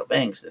Sasha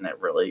Banks, and it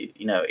really,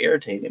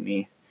 irritated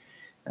me.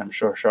 And I'm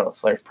sure Charlotte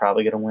Flair's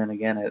probably going to win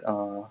again at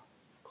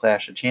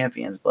Clash of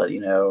Champions, but,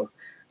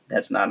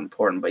 that's not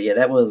important. But yeah,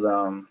 that was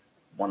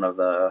one of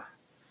the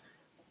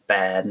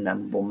bad,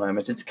 memorable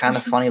moments. It's kind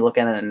of funny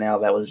looking at it now.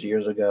 That was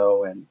years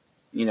ago, and,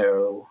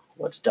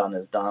 what's done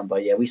is done.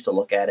 But yeah, we still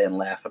look at it and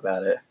laugh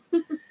about it.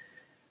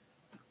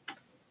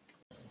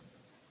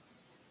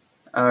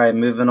 All right,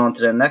 moving on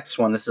to the next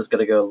one. This is going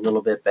to go a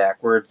little bit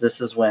backwards. This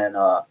is when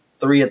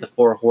 3 of the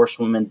 4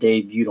 horsewomen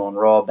debuted on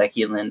Raw: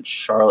 Becky Lynch,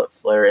 Charlotte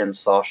Flair, and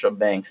Sasha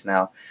Banks.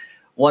 Now,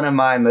 one of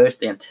my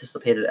most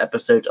anticipated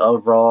episodes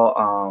of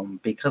Raw,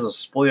 because of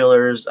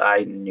spoilers,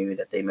 I knew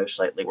that they most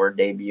likely were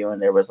debuting.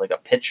 There was like a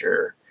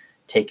picture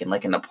taken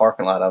like in the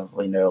parking lot of,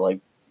 like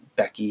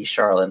Becky,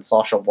 Charlotte, and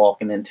Sasha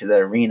walking into the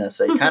arena.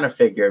 So you kind of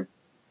figured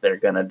they're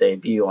going to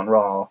debut on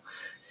Raw.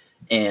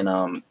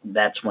 And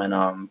that's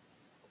when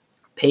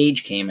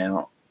Paige came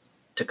out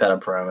to cut a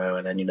promo,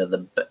 and then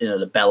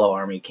the Bella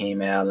Army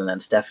came out, and then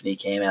Stephanie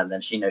came out, and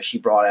then she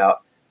brought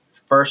out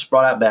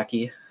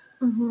Becky,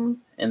 mm-hmm.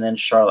 and then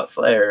Charlotte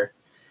Flair.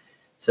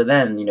 So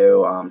then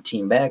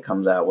Team Bad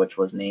comes out, which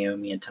was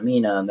Naomi and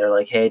Tamina, and they're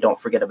like, hey, don't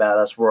forget about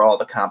us, we're all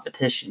the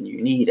competition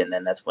you need. And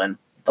then that's when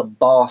the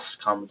Boss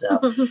comes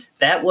out.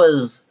 That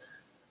was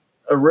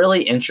a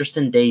really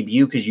interesting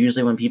debut, because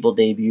usually when people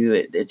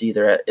debut, it's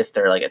either if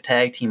they're like a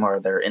tag team or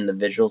they're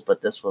individuals,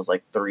 but this was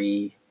like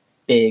 3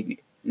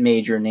 big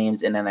major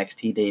names in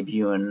NXT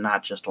debut, and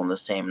not just on the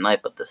same night,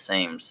 but the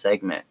same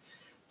segment.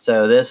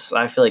 So this,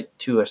 I feel like,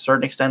 to a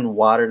certain extent,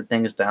 watered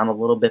things down a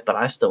little bit, but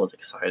I still was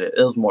excited.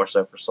 It was more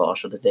so for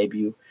Sasha to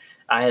debut.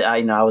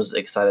 I know I was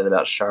excited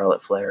about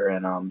Charlotte Flair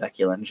and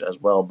Becky Lynch as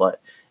well,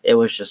 but it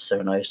was just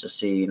so nice to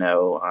see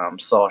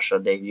Sasha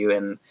debut,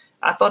 and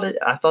I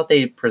thought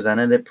they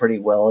presented it pretty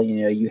well.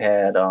 You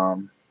had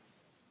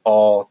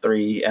all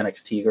 3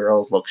 NXT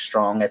girls look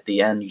strong at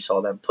the end. You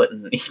saw them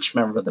putting each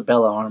member of the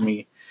Bella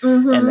Army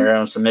in their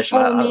own submission.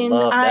 I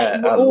love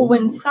that.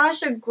 When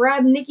Sasha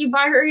grabbed Nikki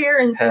by her hair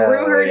and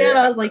threw her down,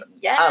 I was like,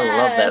 yes. I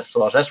love that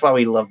Sasha. That's why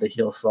we love the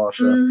heel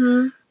Sasha.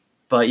 Mm-hmm.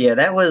 But yeah,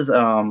 that was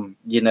an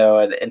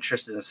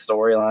interesting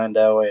storyline,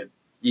 though.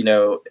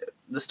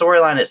 The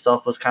storyline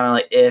itself was kind of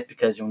like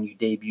because when you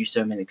debut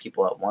so many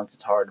people at once,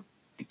 it's hard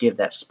to give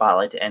that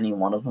spotlight to any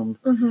one of them.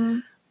 Mm-hmm.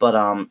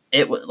 But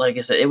it was, like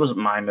I said, it was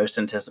my most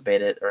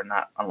anticipated, or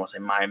not, I don't want to say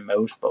my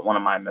most, but one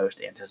of my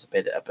most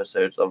anticipated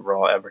episodes of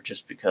Raw ever,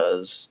 just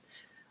because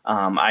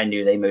I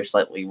knew they most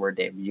likely were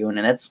debuting.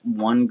 And that's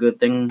one good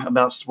thing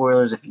about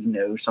spoilers. If you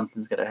know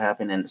something's going to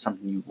happen and it's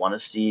something you want to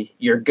see,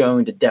 you're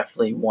going to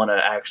definitely want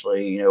to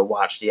actually,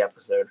 watch the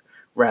episode,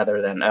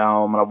 rather than,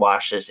 I'm going to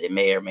watch this, it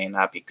may or may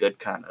not be good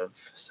kind of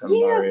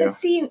scenario. Yeah, but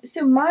see,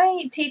 so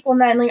my take on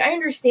that, and I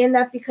understand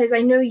that, because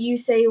I know you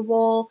say,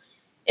 well,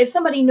 if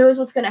somebody knows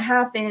what's going to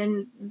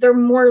happen, they're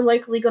more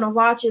likely going to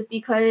watch it,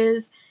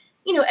 because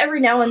every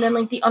now and then,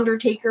 like, The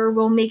Undertaker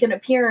will make an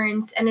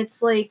appearance, and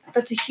it's like,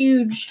 that's a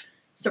huge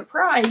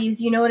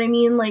surprise, you know what I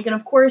mean? Like, and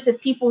of course,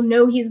 if people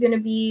know he's going to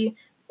be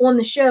on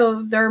the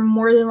show, they're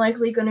more than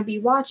likely going to be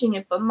watching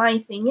it. But my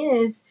thing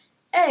is,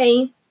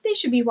 A, they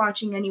should be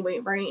watching anyway,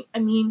 right? I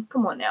mean,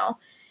 come on now.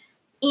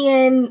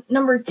 And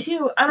number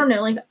two, I don't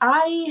know, like,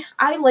 I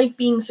like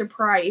being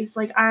surprised.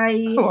 Like,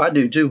 Oh, I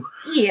do too.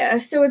 yeah,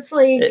 so it's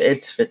like,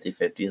 It's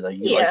 50-50. It's like,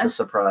 you like Yeah. the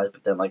surprise,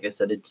 but then, like I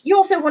said, it's you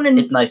also want to.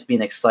 it's nice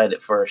being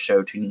excited for a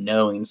show to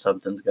knowing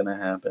something's gonna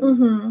happen.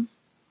 Mm-hmm.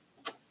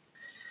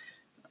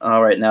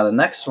 All right, now the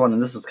next one,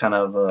 and this is kind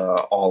of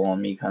all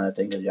on me kind of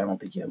thing, because I don't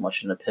think you have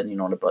much of an opinion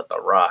on it, but The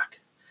Rock.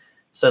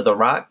 So The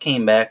Rock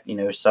came back,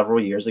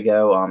 several years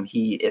ago.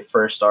 It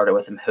first started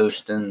with him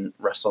hosting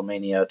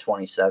WrestleMania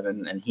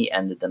 27, and he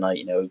ended the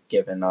night,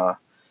 giving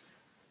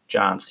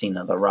John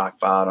Cena the rock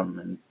bottom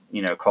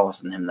and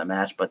costing him the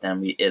match. But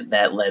then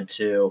that led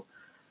to,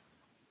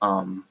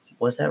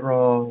 was that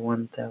Raw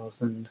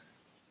 1000?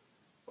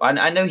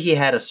 I know he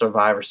had a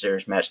Survivor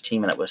Series match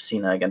teaming up with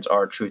Cena against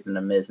R-Truth and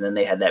The Miz, and then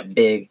they had that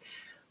big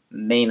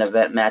main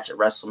event match at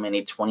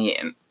WrestleMania 28,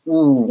 and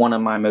one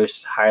of my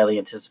most highly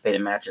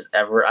anticipated matches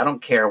ever. I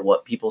don't care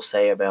what people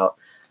say about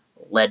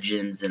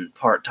legends and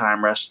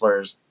part-time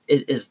wrestlers.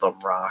 It is The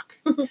Rock.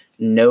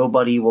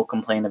 Nobody will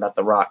complain about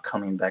The Rock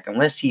coming back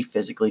unless he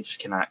physically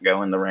just cannot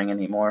go in the ring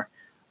anymore.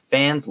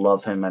 Fans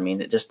love him. I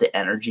mean, just the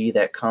energy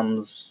that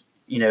comes,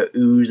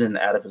 oozing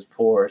out of his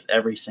pores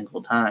every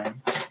single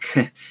time.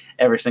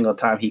 Every single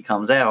time he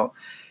comes out.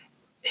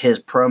 His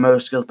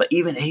promo skills, but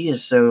even he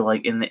is so,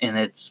 like, and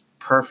it's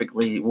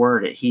perfectly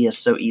worded. He is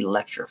so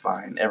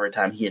electrifying every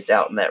time he is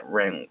out in that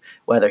ring,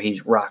 whether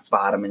he's rock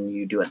bottom and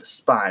you doing the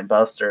spine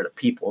buster, the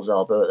people's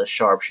elbow, the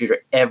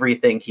sharpshooter.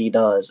 Everything he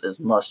does is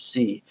must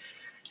see.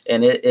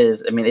 And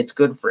it's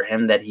good for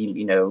him that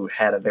he,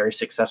 had a very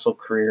successful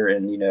career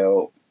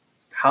in,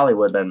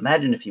 Hollywood. But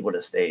imagine if he would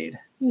have stayed.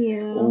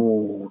 Yeah.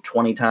 Oh,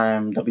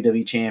 20-time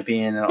WWE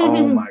champion.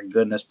 Oh my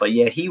goodness. But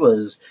yeah, he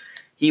was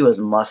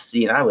must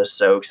see, and I was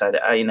so excited.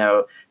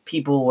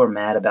 People were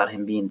mad about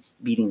him beating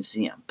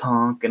CM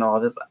Punk and all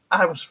this.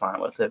 I was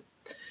fine with it.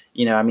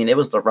 It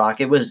was The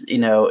Rock. It was,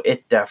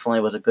 it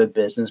definitely was a good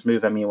business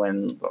move. I mean,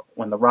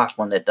 when The Rock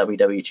won that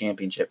WWE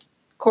Championship,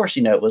 of course,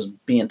 it was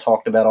being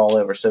talked about all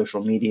over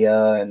social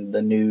media and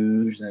the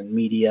news and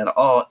media and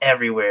all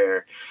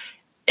everywhere.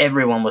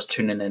 Everyone was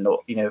tuning in.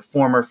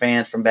 Former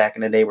fans from back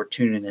in the day were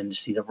tuning in to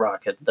see The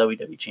Rock as the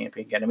WWE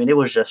champion again. I mean, it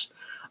was just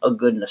a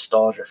good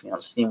nostalgia feeling,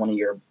 seeing one of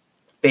your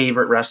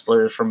favorite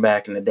wrestlers from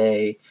back in the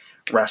day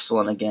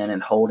wrestling again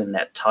and holding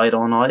that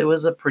title and all. It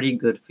was a pretty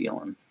good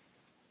feeling.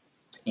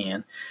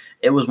 And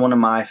it was one of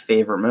my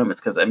favorite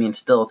moments because,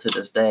 still to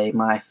this day,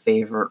 my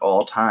favorite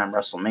all-time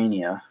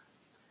WrestleMania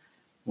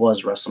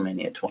was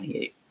WrestleMania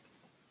 28.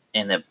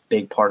 And a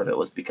big part of it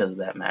was because of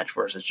that match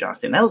versus John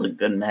Cena. That was a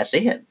good match.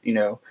 They had,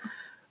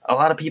 a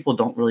lot of people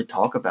don't really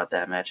talk about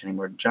that match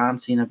anymore. John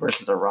Cena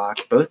versus The Rock,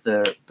 both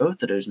of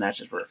those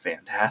matches were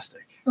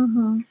fantastic.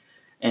 Mm-hmm.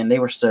 And they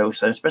were so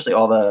excited, especially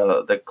all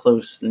the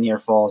close near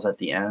falls at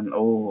the end.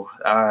 Oh,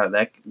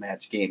 that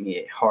match gave me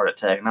a heart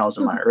attack, and I was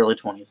in my early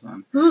 20s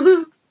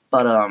then.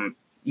 But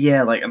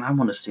yeah, and I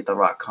want to see The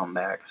Rock come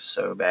back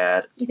so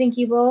bad. You think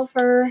he will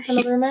for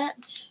another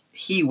match?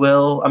 He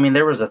will.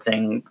 There was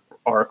a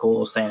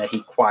article saying that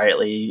he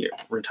quietly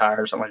retired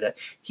or something like that.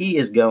 He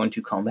is going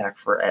to come back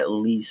for at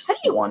least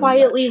one match. How do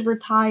you quietly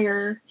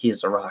retire?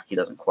 He's The Rock. He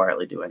doesn't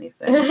quietly do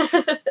anything.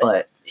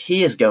 But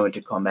he is going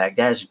to come back.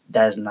 That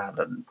is not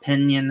an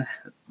opinion.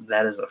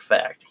 That is a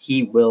fact.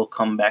 He will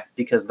come back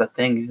because the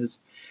thing is,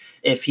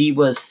 if he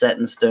was set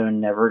in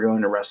stone never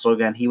going to wrestle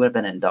again, he would have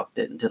been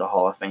inducted into the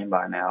Hall of Fame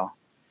by now.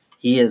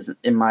 He is,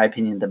 in my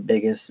opinion, the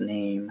biggest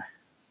name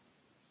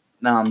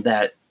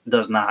that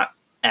does not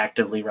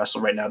actively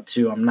wrestle right now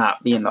too. I'm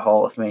not being the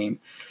Hall of Fame.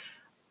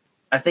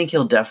 I think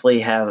he'll definitely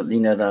have,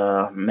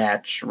 the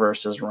match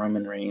versus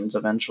Roman Reigns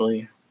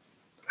eventually.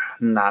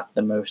 Not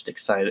the most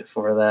excited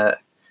for that.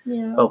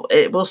 Yeah. But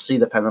we'll see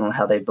depending on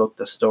how they book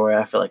the story.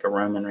 I feel like a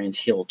Roman Reigns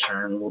heel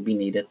turn will be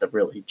needed to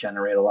really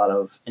generate a lot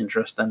of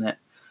interest in it.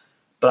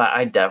 But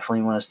I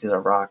definitely want to see The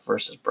Rock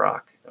versus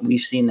Brock. We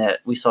saw that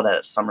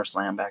at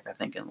SummerSlam back, I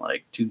think, in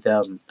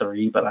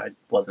 2003, but I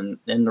wasn't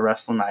into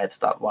wrestling. I had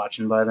stopped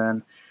watching by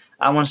then.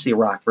 I want to see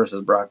Rock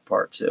versus Brock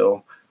Part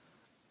 2.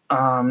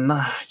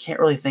 I can't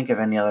really think of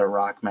any other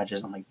Rock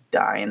matches I'm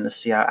dying to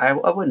see. I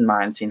wouldn't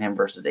mind seeing him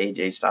versus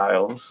AJ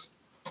Styles.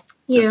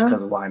 Just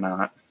because why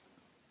not?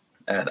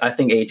 I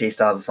think AJ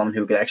Styles is someone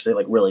who could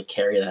actually really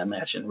carry that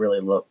match and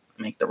really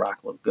make The Rock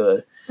look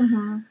good.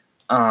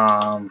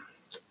 Mm-hmm.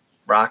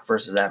 Rock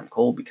versus Adam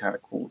Cole would be kind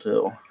of cool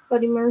too.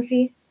 Buddy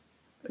Murphy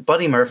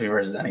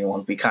versus anyone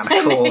would be kind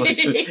of cool.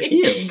 He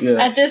is good.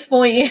 At this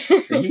point.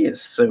 He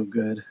is so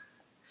good.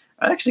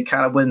 I actually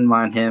kind of wouldn't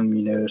mind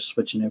him,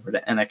 switching over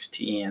to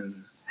NXT and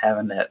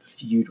having that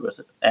feud with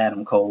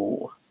Adam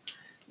Cole.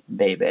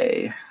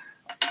 Baby.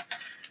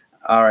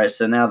 All right,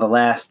 so now the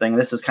last thing.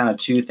 This is kind of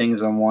two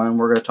things in one.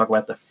 We're going to talk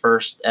about the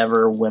first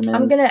ever women's.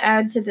 I'm going to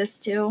add to this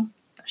too.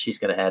 She's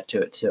going to add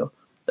to it too.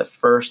 the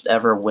first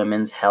ever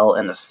women's Hell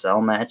in a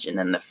Cell match, and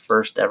then the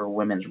first ever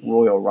women's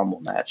Royal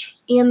Rumble match.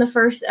 And the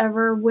first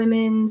ever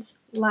women's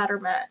ladder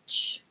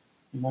match.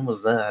 When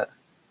was that?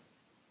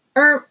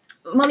 Or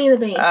Money in the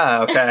Bank.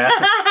 Ah, okay.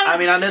 I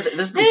mean, I know that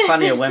there's been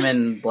plenty of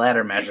women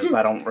ladder matches, but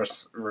I don't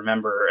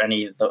remember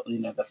any of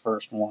the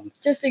first one.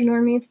 Just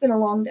ignore me. It's been a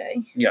long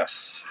day.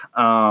 Yes.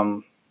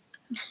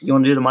 You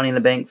want to do the Money in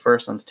the Bank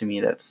first, since to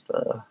me that's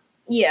the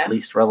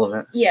least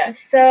relevant. Yeah.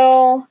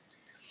 So,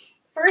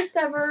 first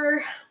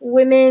ever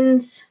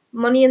women's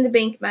Money in the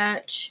Bank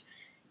match,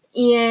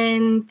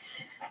 and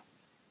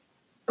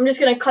I'm just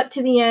gonna cut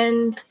to the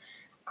end.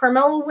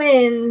 Carmella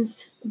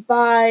wins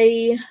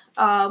by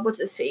what's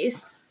his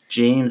face?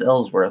 James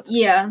Ellsworth.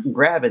 Yeah.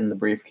 Grabbing the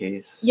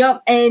briefcase.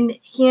 Yep, and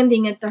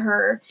handing it to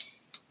her.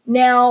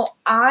 Now,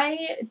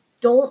 I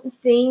don't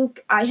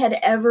think I had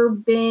ever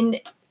been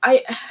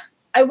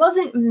I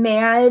wasn't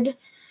mad.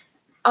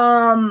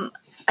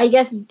 I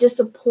guess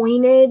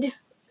disappointed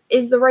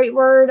is the right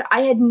word.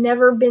 I had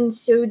never been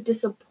so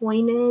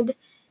disappointed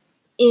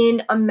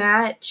in a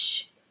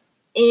match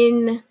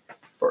in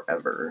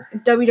forever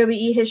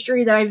WWE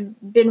history that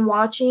I've been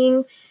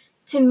watching.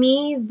 To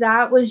me,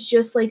 that was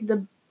just like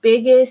the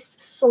biggest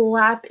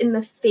slap in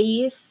the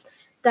face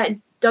that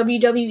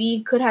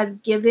WWE could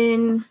have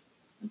given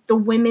the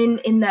women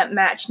in that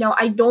match. Now,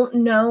 I don't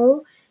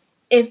know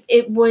if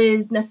it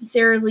was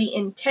necessarily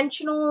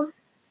intentional.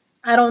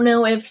 I don't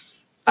know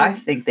if... I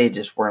think they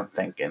just weren't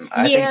thinking.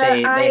 I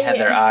think they had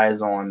their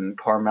eyes on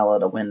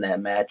Carmella to win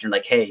that match, and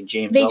like, hey,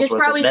 James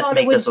Ellsworth, let's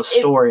make this a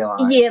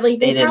storyline. Yeah, like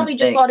they probably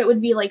just thought it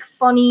would be like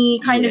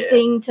funny kind of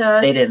thing to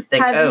they didn't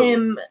think, have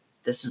him.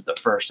 This is the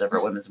first ever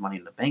women's Money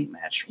in the Bank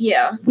match.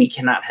 Yeah, we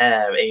cannot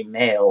have a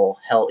male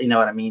held. You know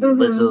what I mean?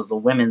 Mm-hmm. This is the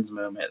women's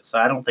movement, so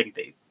I don't think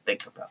they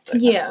think about that.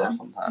 Yeah, kind of stuff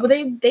sometimes.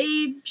 Well,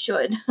 they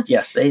should.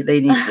 Yes, they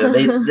need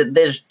to.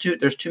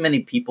 There's too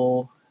many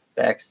people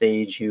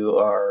backstage who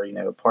are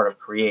part of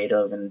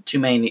creative, and too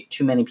many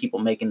people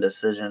making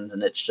decisions,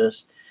 and it's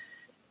just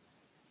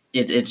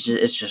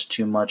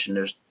too much, and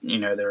there's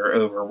they're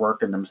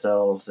overworking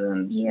themselves,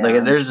 and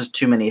like there's just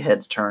too many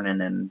heads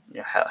turning, and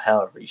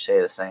however you say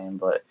the same,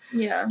 but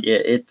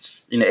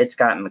it's it's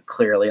gotten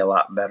clearly a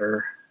lot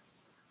better,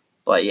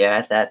 but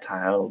at that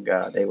time, oh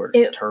god, they were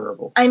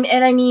terrible. I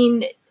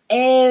mean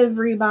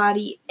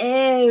everybody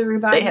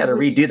they had to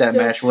redo that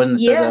match,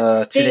 wasn't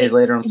it? 2 days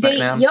later on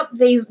SmackDown.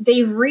 They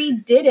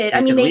redid it.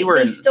 I mean,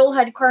 they still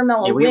had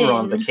Carmella we win. were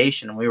on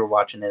vacation and we were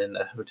watching it in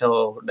the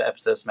hotel, the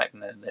episode of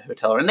SmackDown in the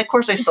hotel, and of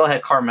course they still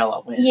had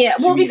Carmella win.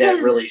 Because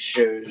that really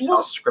shows how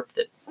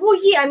scripted. Well,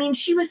 I mean,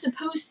 she was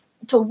supposed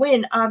to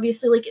win,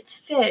 obviously, like it's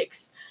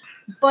fixed,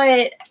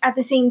 but at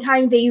the same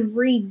time they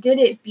redid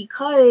it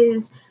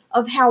because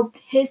of how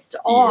pissed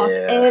off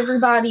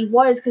everybody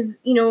was, because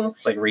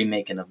it's like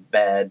remaking a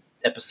bad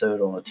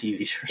episode on a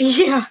TV show.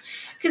 Yeah,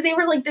 because they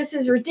were like, this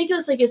is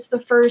ridiculous, like it's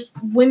the first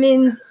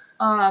women's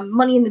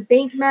Money in the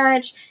Bank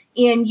match,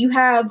 and you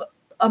have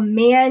a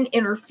man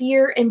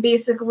interfere and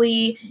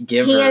basically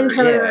hand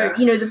her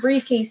the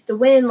briefcase to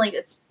win. Like,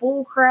 it's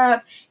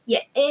bullcrap.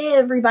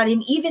 Everybody,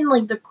 and even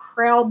like the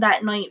crowd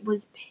that night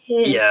was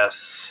pissed.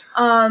 Yes.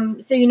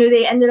 So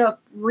they ended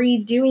up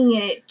redoing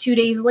it 2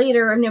 days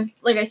later, and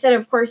like I said,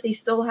 of course they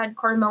still had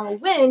Carmella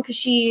win because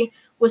she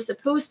was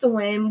supposed to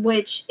win,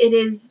 which it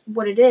is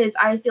what it is.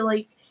 I feel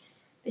like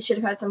they should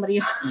have had somebody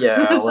else.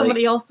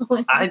 Somebody else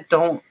win. I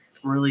don't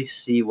really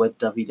see what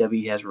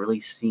WWE has really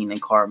seen in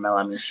Carmella.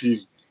 I mean,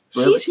 she's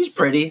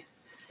pretty.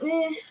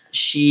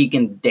 She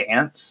can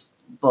dance,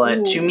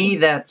 but to me,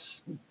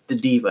 that's the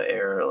diva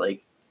era.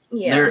 Like,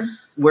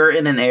 we're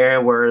in an era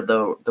where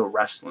the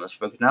wrestling is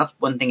focused. Now, that's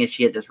one thing is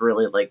she had this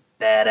really like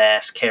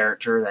badass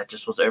character that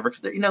just was over.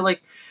 Because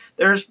like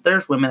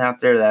there's women out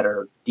there that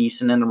are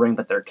decent in the ring,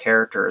 but their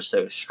character is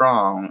so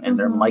strong and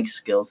their mic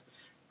skills.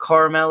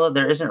 Carmella,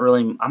 there isn't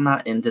really. I'm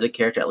not into the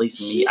character. At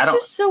least me. I don't.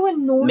 She's just so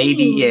annoying.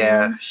 Maybe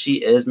she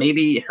is.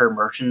 Maybe her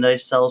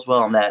merchandise sells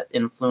well, and that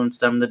influenced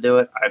them to do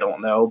it. I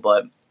don't know,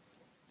 but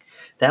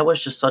that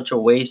was just such a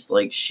waste.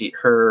 Like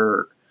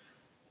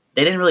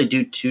they didn't really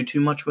do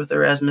too much with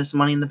her as Miss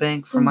Money in the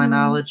Bank, from my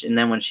knowledge. And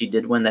then when she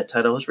did win that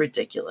title, it was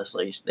ridiculous.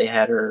 Like, they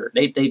had her.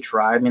 They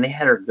tried. I mean, they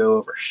had her go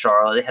over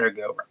Charlotte. They had her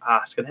go over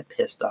Asuka. That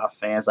pissed off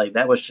fans. Like,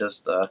 that was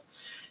just a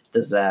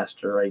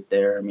disaster right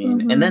there. I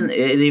mean, and then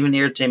it even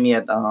irritated me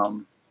at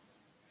the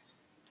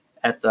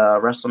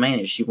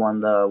WrestleMania. She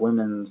won the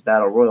women's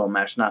Battle Royal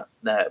match. Not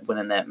that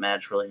winning that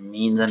match really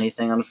means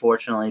anything,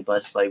 unfortunately, but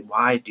it's like,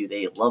 why do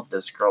they love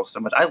this girl so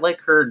much? I like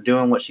her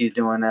doing what she's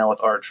doing now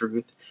with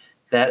R-Truth.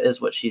 That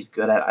is what she's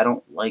good at. I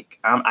don't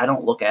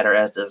look at her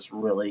as this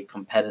really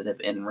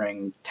competitive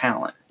in-ring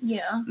talent.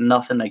 Yeah.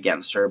 Nothing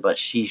against her, but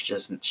she's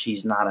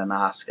not an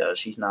Asuka.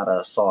 She's not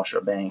a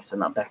Sasha Banks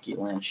and a Becky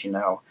Lynch,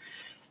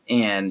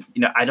 And,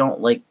 I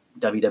don't like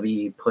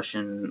WWE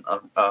pushing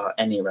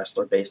any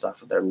wrestler based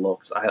off of their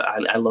looks.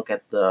 I look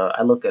at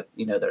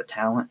their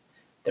talent,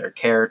 their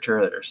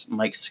character, their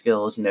mic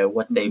skills,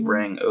 what they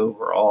bring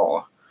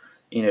overall.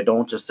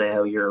 Don't just say,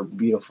 oh, you're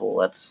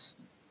beautiful.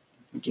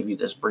 give you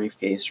this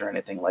briefcase or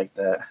anything like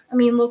that. I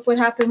mean, look what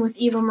happened with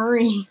Eva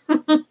Marie.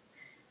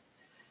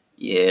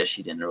 Yeah,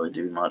 she didn't really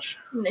do much.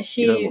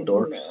 She little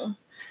dorks.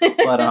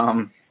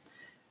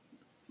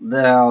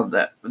 No.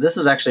 But this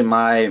is actually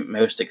my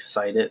most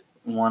excited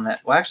one.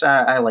 Actually,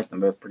 I like them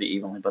both pretty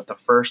evenly. But the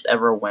first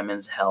ever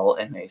women's Hell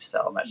in a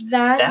Cell match.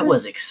 That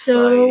was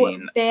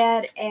exciting. So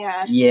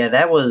badass. Yeah,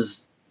 that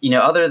was,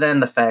 other than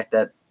the fact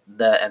that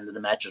the end of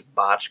the match was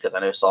botched because I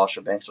know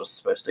Sasha Banks was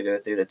supposed to go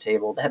through the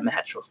table. That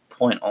match was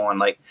point on.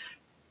 Like,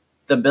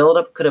 the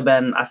build-up could have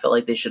been, I felt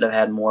like they should have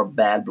had more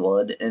bad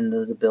blood in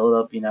the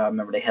build-up. I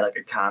remember they had like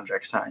a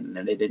contract signed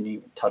and they didn't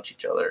even touch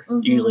each other.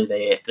 Mm-hmm.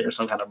 Usually there's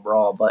some kind of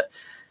brawl, but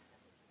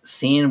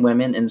seeing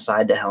women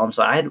inside the Hell,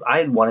 so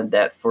I'd wanted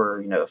that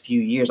for, a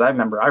few years. I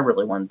remember I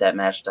really wanted that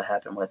match to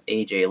happen with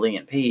AJ Lee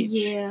and Paige.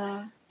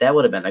 Yeah. That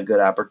would have been a good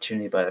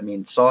opportunity, but I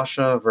mean,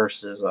 Sasha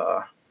versus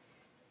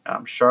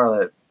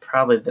Charlotte,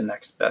 probably the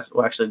next best,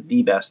 well, actually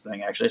the best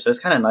thing, actually. So it's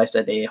kind of nice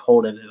that they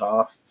holded it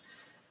off.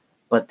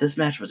 But this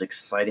match was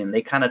exciting.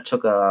 They kind of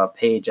took a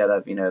page out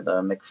of, the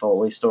Mick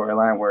Foley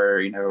storyline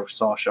where,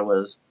 Sasha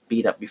was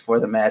beat up before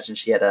the match and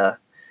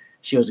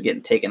she was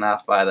getting taken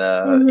off by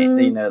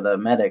the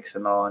medics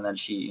and all, and then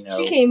she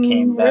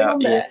came back.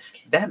 Yeah,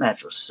 that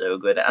match was so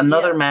good.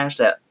 Another match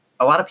that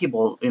a lot of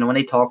people, when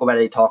they talk about it,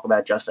 they talk about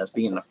it just as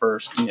being the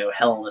first,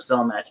 Hell in a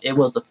Cell match. It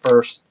was the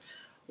first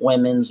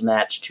women's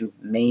match to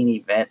main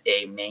event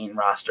a main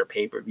roster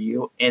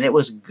pay-per-view, and it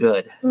was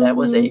good. Mm-hmm. That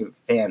was a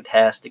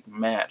fantastic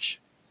match.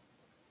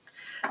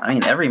 I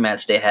mean, every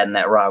match they had in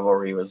that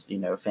rivalry was,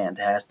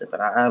 fantastic. But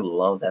I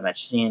love that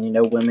match. Seeing,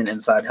 women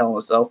inside Hell in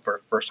a Cell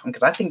for the first time.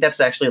 Because I think that's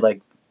actually,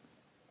 like,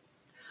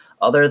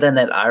 other than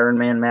that Iron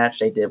Man match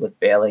they did with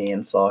Bayley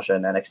and Sasha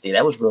and NXT,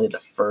 that was really the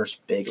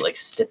first big, like,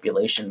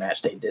 stipulation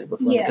match they did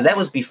with women. Because that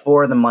was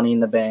before the Money in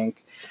the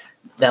Bank.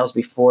 That was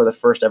before the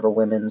first ever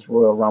Women's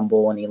Royal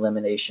Rumble and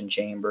Elimination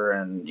Chamber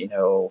and,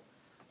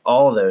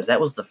 all of those.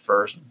 That was the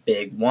first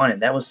big one.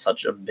 And that was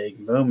such a big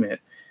moment.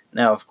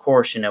 Now, of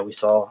course, we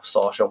saw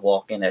Sasha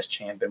walk in as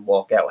champ and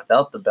walk out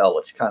without the belt,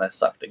 which kind of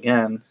sucked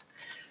again.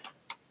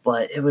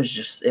 But it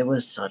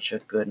was such a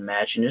good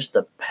match, and just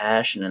the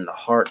passion and the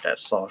heart that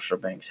Sasha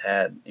Banks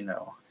had,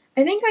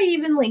 I think I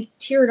even,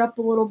 teared up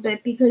a little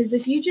bit, because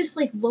if you just,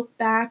 look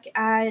back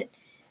at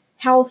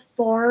how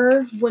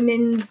far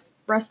women's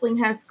wrestling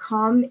has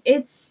come,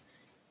 it's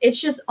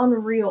just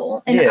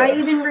unreal. And I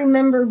even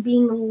remember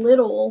being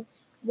little,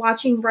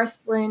 watching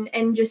wrestling,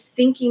 and just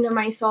thinking to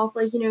myself,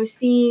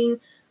 seeing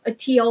a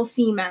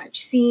TLC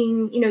match,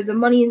 seeing, the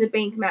Money in the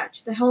Bank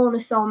match, the Hell in a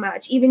Cell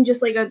match, even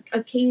just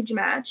a cage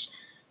match,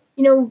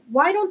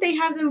 why don't they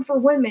have them for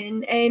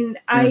women? And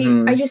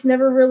I just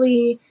never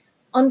really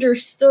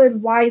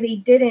understood why they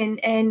didn't.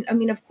 And I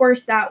mean, of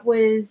course that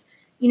was,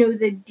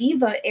 the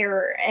Diva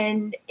era,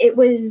 and it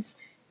was,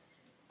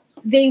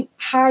 they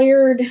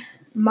hired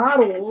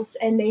models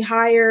and they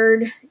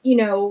hired,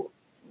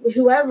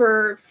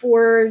 whoever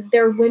for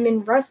their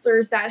women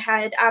wrestlers that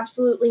had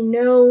absolutely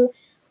no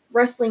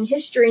wrestling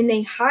history, and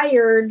they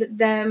hired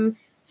them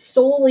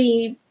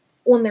solely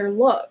on their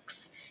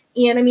looks.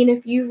 And I mean,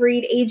 if you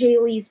read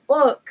AJ Lee's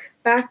book,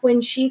 back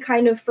when she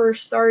kind of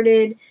first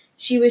started,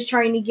 she was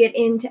trying to get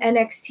into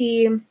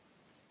NXT.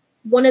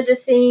 One of the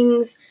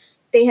things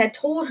they had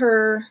told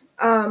her,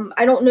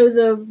 I don't know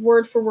the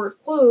word for word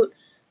quote,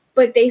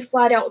 but they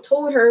flat out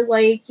told her,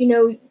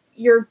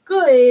 you're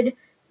good,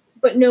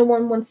 but no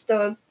one wants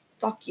to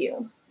fuck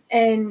you.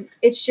 And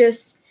it's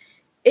just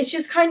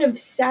kind of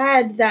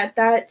sad that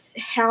that's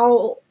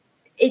how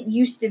it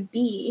used to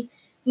be.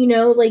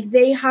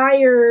 They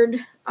hired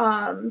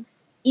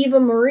Eva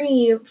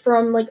Marie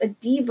from a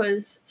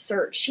Divas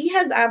search. She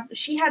had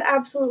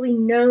absolutely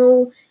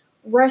no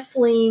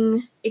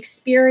wrestling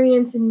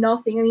experience,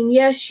 nothing. I mean,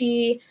 yes,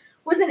 she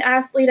was an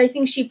athlete. I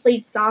think she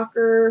played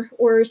soccer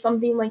or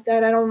something like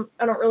that. I don't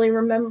really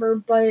remember,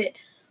 but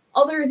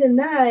other than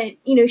that,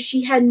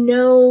 she had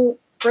no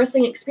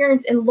wrestling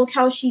experience, and look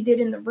how she did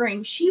in the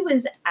ring. She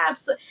was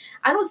absolutely,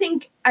 I don't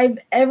think I've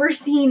ever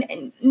seen,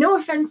 and no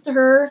offense to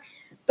her,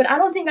 but I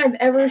don't think I've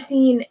ever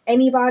seen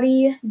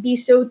anybody be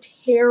so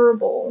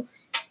terrible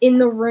in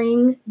the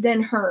ring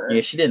than her.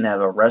 Yeah, she didn't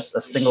have a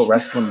single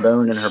wrestling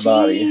bone in her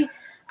body.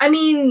 I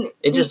mean,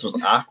 it just was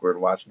awkward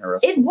watching her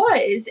wrestle. It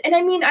was. And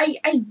I mean,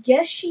 I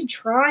guess she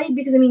tried,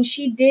 because I mean,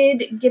 she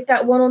did get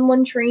that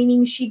one-on-one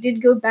training. She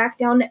did go back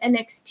down to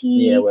NXT.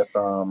 Yeah, with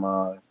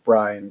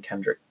Brian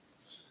Kendrick.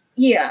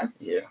 Yeah.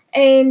 Yeah.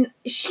 And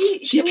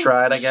she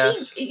tried, I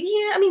guess.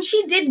 I mean,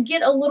 she did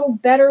get a little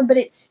better, but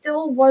it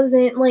still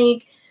wasn't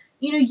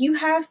you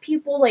have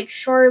people like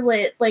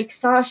Charlotte, like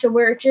Sasha,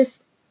 where it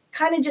just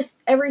kind of just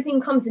everything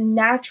comes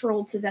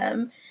natural to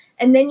them.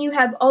 And then you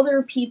have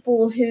other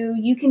people who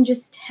you can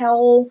just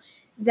tell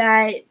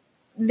that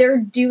they're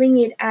doing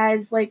it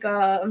as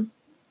a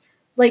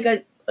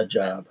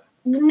job.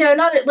 No,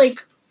 not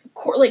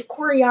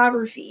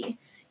choreography.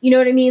 You know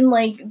what I mean?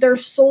 They're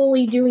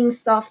solely doing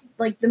stuff,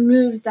 the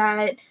moves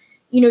that,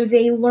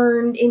 they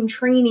learned in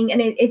training, and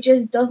it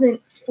just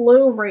doesn't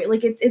flow right.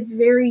 Like it's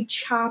very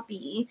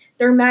choppy.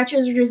 Their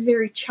matches are just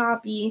very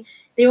choppy.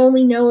 They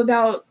only know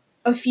about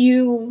a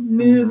few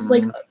moves.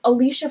 Like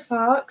Alicia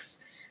Fox,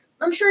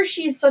 I'm sure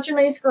she's such a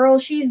nice girl.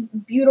 She's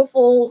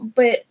beautiful,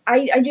 but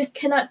I just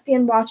cannot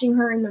stand watching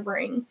her in the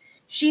ring.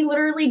 She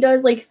literally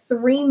does like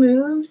 3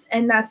 moves,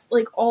 and that's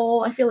like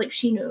all I feel like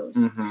she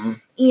knows.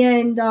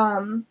 And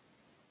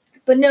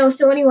but no,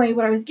 so anyway,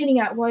 what I was getting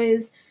at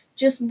was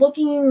just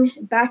looking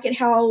back at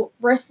how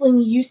wrestling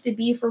used to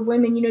be for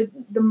women, you know,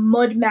 the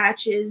mud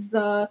matches,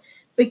 the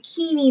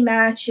bikini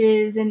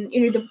matches, and,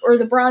 you know,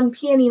 the bra and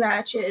panty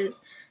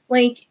matches.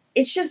 Like,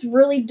 it's just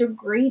really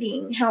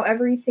degrading how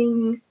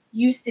everything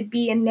used to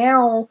be. And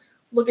now,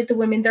 look at the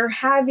women. They're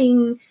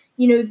having,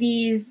 you know,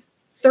 these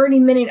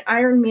 30-minute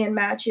Iron Man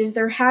matches.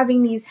 They're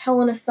having these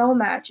Hell in a Cell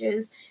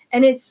matches.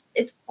 And it's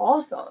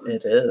awesome.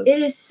 It is.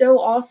 It is so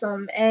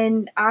awesome.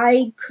 And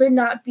I could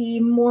not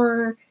be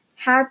more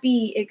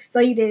happy,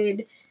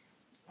 excited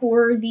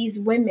for these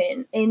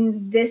women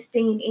in this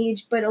day and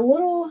age. But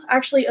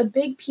a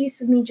big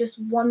piece of me just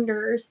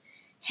wonders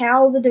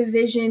how the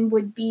division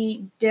would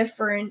be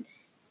different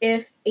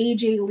if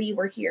AJ Lee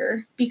were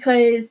here.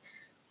 Because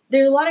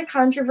there's a lot of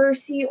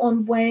controversy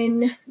on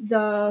when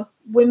the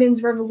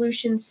women's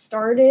revolution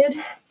started.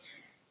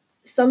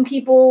 Some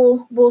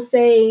people will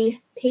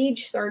say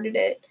Paige started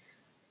it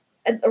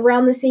at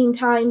around the same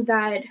time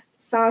that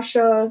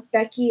Sasha,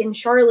 Becky, and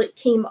Charlotte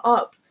came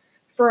up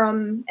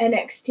from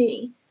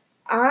NXT.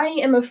 I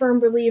am a firm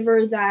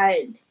believer that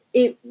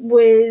it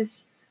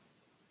was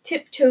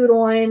tiptoed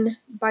on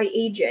by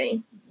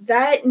AJ.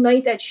 That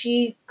night that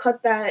she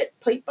cut that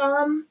pipe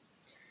bomb,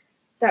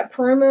 that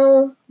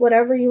promo,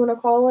 whatever you want to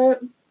call it,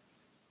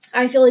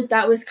 I feel like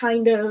that was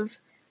kind of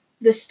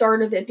the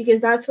start of it, because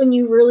that's when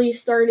you really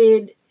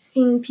started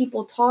seeing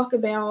people talk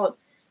about,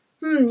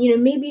 you know,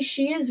 maybe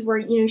she is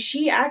right. You know,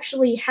 she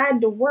actually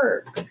had to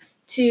work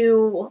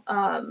to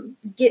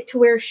get to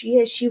where she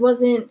is. She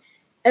wasn't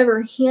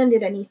ever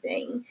handed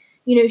anything.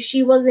 You know,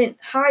 she wasn't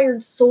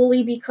hired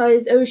solely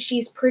because, oh,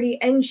 she's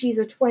pretty and she's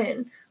a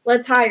twin.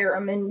 Let's hire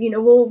them, and, you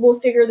know, we'll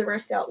figure the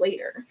rest out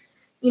later.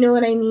 You know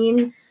what I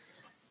mean?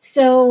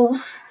 So,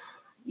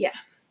 yeah.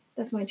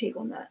 That's my take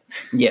on that.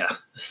 Yeah.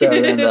 So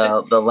then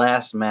the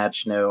last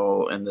match, you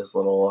know, in this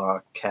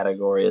little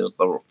category is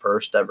the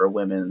first ever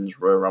women's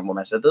Royal Rumble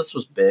match. This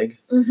was big.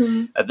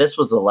 This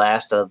was the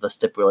last of the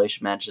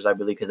stipulation matches, I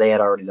believe, because they had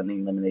already done the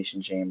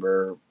Elimination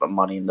Chamber,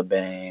 Money in the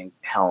Bank,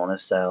 Hell in a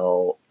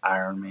Cell,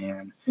 Iron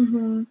Man.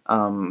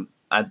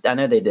 I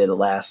know they did the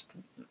last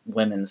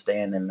women's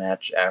stand-in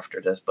match after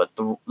this, but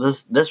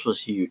this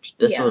was huge.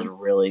 This was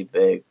really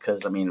big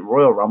because, I mean,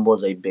 Royal Rumble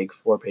is a big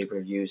 4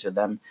 pay-per-view, so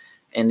them.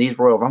 And these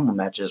Royal Rumble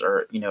matches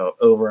are, you know,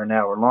 over an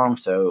hour long,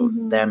 so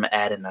them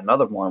adding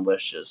another one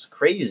was just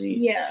crazy.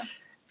 Yeah.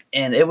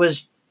 And it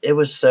was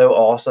so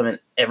awesome, and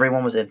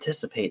everyone was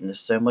anticipating this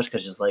so much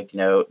because, just like, you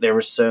know, there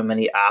were so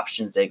many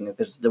options they can,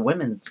 because the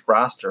women's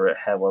roster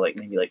had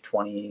maybe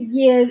 20.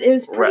 Yeah, it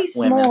was pretty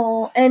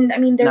small, and I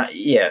mean,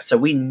 so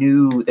we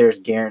knew there's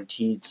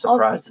guaranteed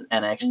surprises,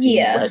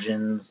 NXT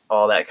legends,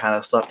 all that kind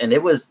of stuff, and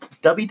it was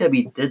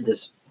WWE did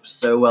this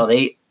so well.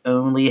 They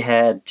only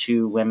had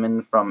 2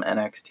 women from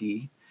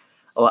NXT.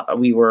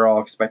 We were all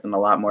expecting a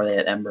lot more. They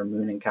had Ember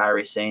Moon and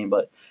Kairi Sane,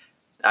 but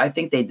I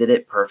think they did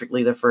it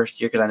perfectly the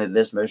first year, because I know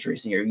this most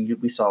recent year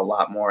we saw a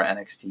lot more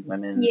NXT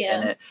women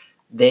in it.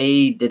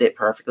 They did it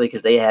perfectly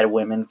because they had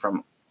women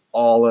from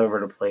all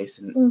over the place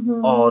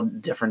and all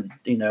different,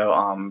 you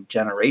know,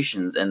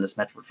 generations, and this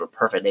match was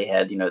perfect. They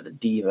had, you know, the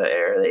Diva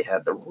era, they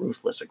had the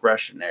Ruthless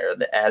Aggression era,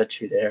 the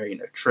Attitude era, you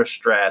know, Trish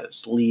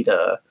Stratus,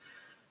 Lita,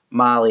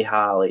 Molly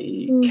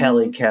Holly,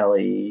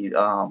 Kelly,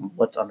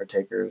 what's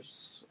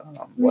Undertaker's,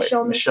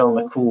 Michelle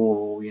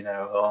McCool, you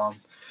know,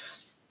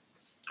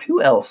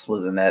 who else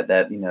was in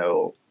that, you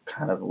know,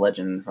 kind of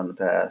legend from the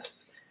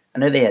past? I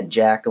know they had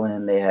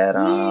Jacqueline, they had,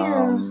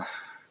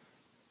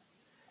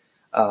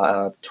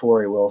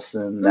 Tori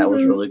Wilson, that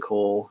was really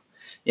cool.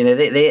 You know,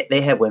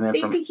 they had women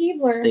Stacy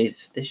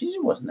Keibler. She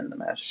wasn't in the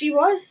match. She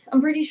was? I'm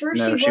pretty sure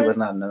she was. No, she was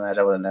not in the match.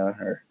 I would have known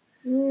her.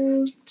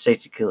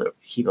 Stacy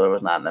Keibler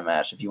was not in the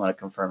match, if you want to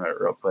confirm it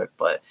real quick.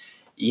 But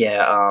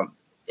yeah,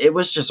 it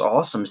was just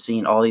awesome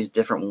seeing all these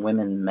different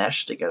women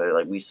mesh together.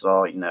 Like, we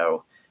saw, you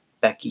know,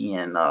 Becky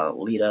and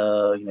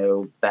Lita, you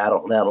know,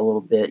 battle out a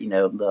little bit. You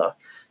know,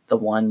 the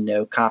one, you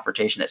know,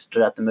 confrontation that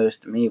stood out the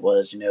most to me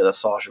was, you know, the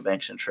Sasha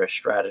Banks and Trish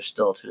Stratus.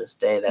 Still to this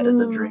day, that is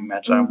a dream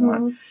match I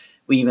want.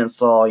 We even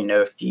saw, you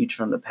know, feuds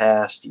from the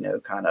past, you know,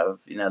 kind of,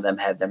 you know, them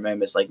had their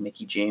moments, like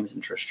Mickie James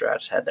and Trish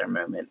Stratus had their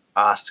moment.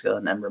 Asuka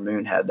and Ember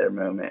Moon had their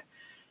moment.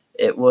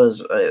 It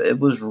was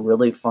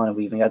really fun.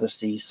 We even got to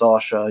see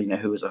Sasha, you know,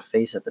 who was a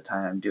face at the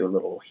time, do a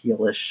little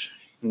heelish,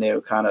 you know,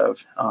 kind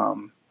of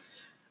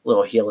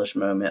little heelish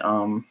moment.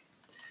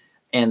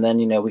 And then,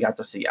 you know, we got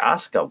to see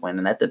Asuka win,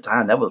 and at the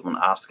time, that was when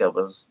Asuka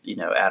was, you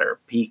know, at her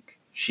peak.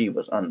 She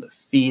was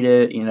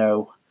undefeated, you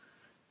know.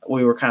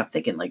 We were kind of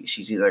thinking, like,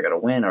 she's either going to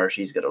win or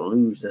she's going to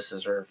lose. This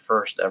is her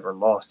first ever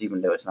loss,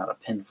 even though it's not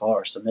a pinfall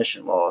or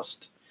submission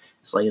loss.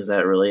 It's like, is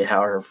that really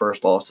how her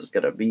first loss is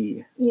going to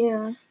be?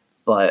 Yeah.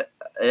 But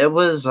it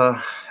was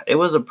a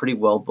pretty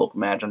well booked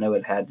match. I know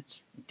it had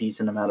a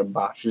decent amount of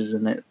botches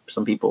in it.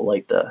 Some people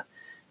like to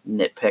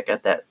nitpick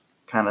at that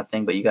kind of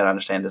thing, but you got to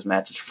understand this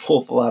match is full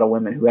of a lot of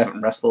women who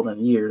haven't wrestled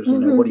in years.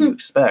 What do you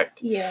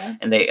expect? Yeah.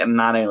 And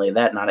not only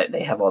that,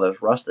 they have all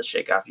those rust to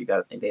shake off. You got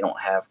to think they don't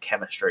have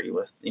chemistry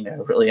with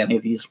really any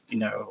of these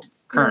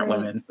current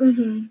women.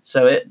 Mm-hmm.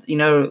 So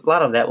a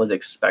lot of that was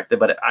expected,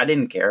 but I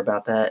didn't care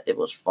about that. It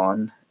was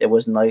fun. It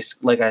was nice.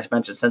 Like I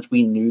mentioned, since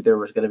we knew there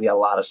was going to be a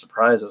lot of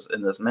surprises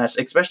in this match,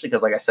 especially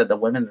because, like I said, the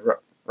women's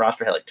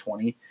roster had like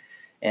 20,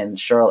 and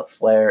Charlotte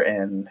Flair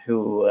and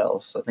who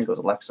else? I think it was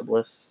Alexa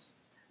Bliss.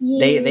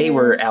 Yeah. They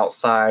were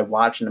outside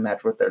watching the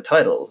match with their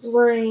titles.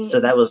 Right. So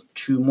that was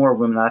 2 more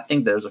women. I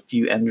think there was a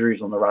few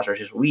injuries on the roster.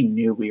 Just we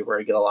knew we were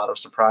going to get a lot of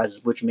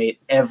surprises, which made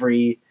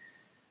every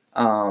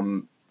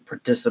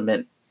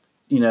participant,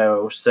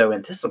 so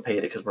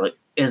anticipated, because we're like,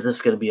 is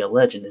this going to be a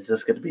legend? Is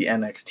this going to be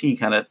NXT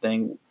kind of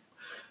thing?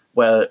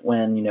 Well,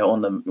 when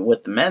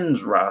with the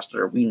men's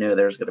roster, we knew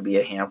there's going to be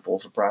a handful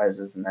of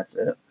surprises, and that's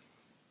it.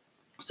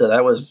 So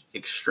that was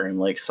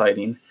extremely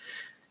exciting.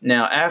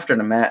 Now, after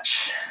the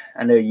match,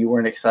 I know you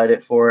weren't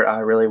excited for it. I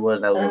really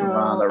was. That little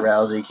Ronda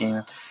Rousey came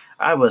in.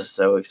 I was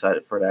so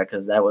excited for that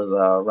because that was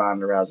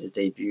Ronda Rousey's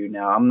debut.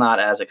 Now, I'm not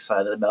as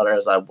excited about her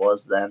as I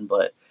was then,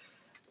 but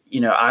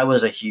I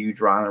was a huge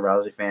Ronda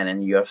Rousey fan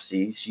in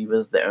UFC. She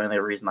was the only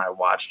reason I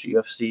watched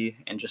UFC,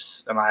 and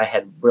I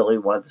had really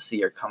wanted to see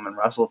her come and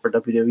wrestle for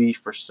WWE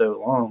for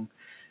so long,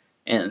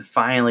 and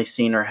finally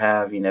seen her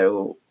have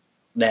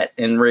that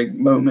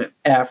in-ring moment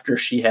after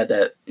she had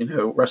that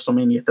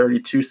WrestleMania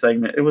 32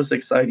 segment. It was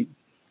exciting.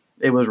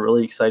 It was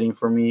really exciting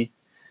for me.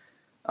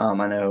 I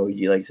know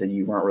you, like I said,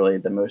 you weren't really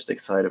the most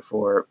excited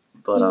for it,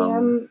 but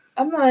yeah,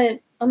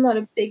 I'm not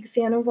a big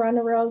fan of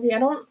Ronda Rousey. I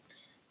don't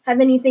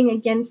have anything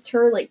against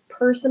her, like,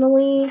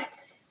 personally.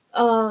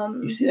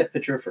 You see that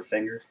picture of her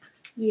finger?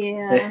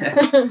 Yeah.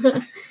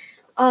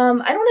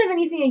 I don't have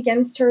anything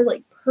against her,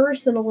 like,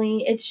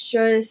 personally. It's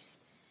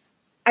just,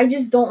 I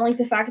just don't like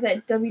the fact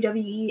that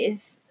WWE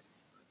is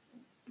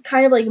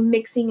kind of like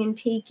mixing and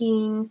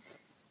taking,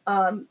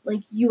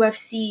 like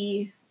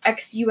UFC,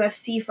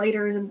 ex-UFC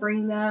fighters and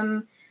bring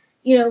them,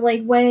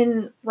 like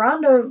when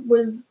Ronda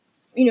was,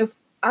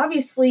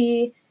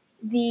 obviously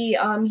the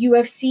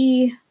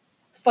UFC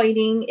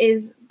fighting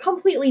is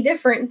completely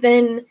different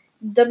than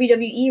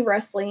WWE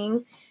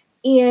wrestling.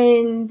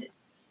 And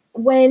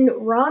when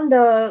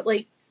Ronda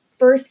like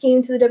first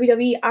came to the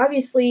WWE,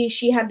 obviously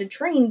she had to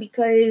train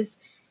because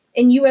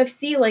in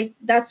UFC, like,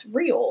 that's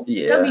real.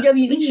 Yeah,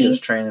 WWE, I think she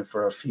was training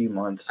for a few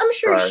months. I'm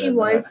sure she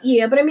was,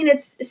 yeah, but I mean,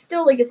 it's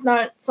still like it's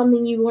not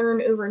something you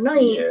learn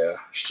overnight. Yeah,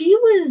 she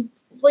was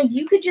like,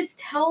 you could just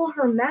tell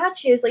her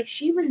matches, like,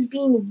 she was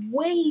being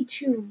way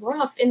too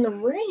rough in the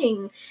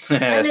ring.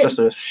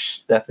 Especially with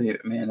Stephanie,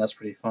 man, that's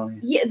pretty funny.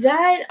 Yeah,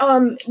 that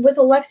with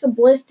Alexa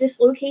Bliss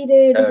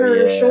dislocated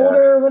her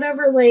shoulder or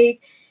whatever,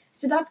 like,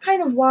 so that's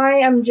kind of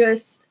why I'm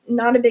just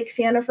not a big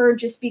fan of her,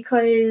 just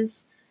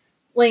because,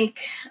 like,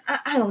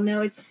 I don't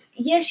know,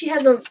 she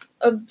has a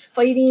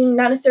fighting,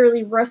 not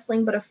necessarily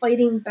wrestling, but a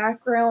fighting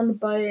background,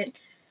 but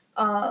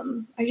I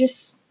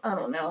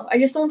don't know. I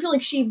just don't feel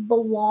like she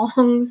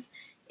belongs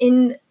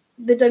in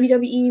the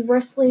WWE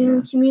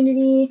wrestling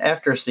community.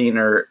 After seeing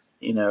her,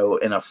 in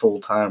a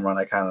full-time run,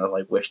 I kind of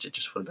like wished it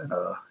just would have been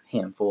a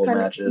handful of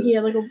matches. Yeah,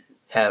 like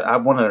I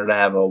wanted her to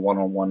have a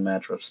one-on-one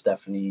match with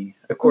Stephanie.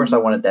 Of course, I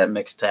wanted that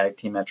mixed tag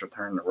team match with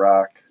her and The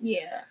Rock.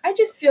 Yeah, I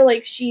just feel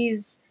like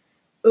she's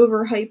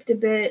overhyped a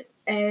bit,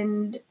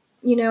 and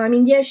I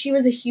mean, yeah, she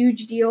was a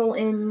huge deal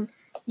in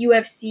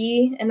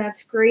UFC, and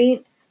that's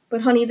great,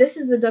 but honey, this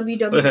is the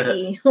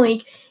WWE.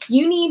 Like,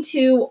 you need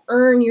to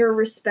earn your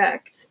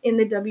respect in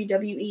the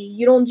WWE.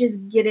 You don't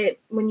just get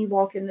it when you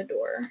walk in the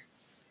door.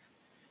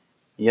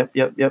 Yep.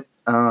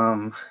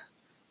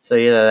 So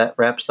yeah, that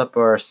wraps up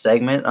our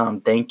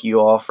segment. Thank you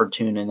all for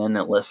tuning in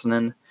and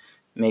listening.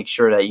 Make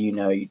sure that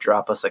you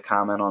drop us a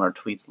comment on our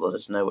tweets. Let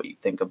us know what you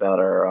think about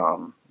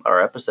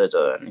our episodes.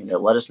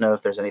 Let us know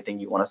if there's anything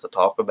you want us to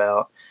talk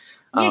about.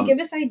 Yeah, give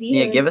us ideas.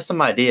 Yeah, give us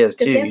some ideas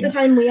too. Because at the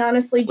time, we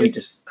honestly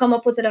just come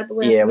up with it at the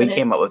last minute. Yeah, we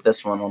came up with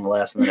this one on the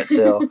last minute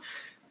too.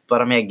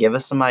 But I mean, give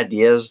us some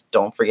ideas.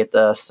 Don't forget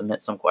to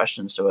submit some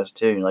questions to us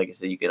too. Like I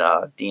said, you can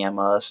DM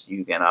us.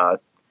 You can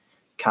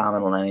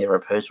comment on any of our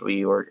posts.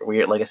 We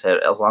like I said,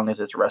 as long as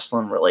it's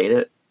wrestling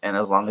related and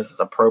as long as it's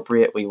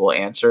appropriate, we will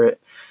answer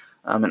it.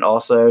 And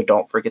also,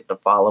 don't forget to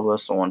follow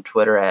us on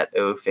Twitter at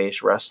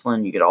OFace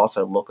Wrestling. You could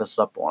also look us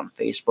up on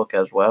Facebook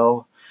as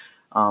well.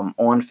 On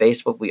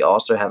Facebook, we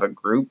also have a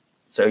group,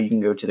 so you can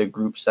go to the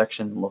group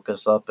section and look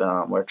us up.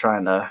 We're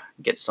trying to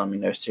get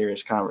some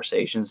serious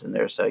conversations in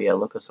there. So yeah,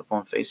 look us up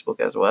on Facebook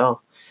as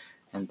well.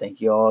 And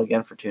thank you all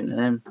again for tuning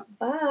in.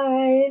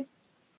 Bye.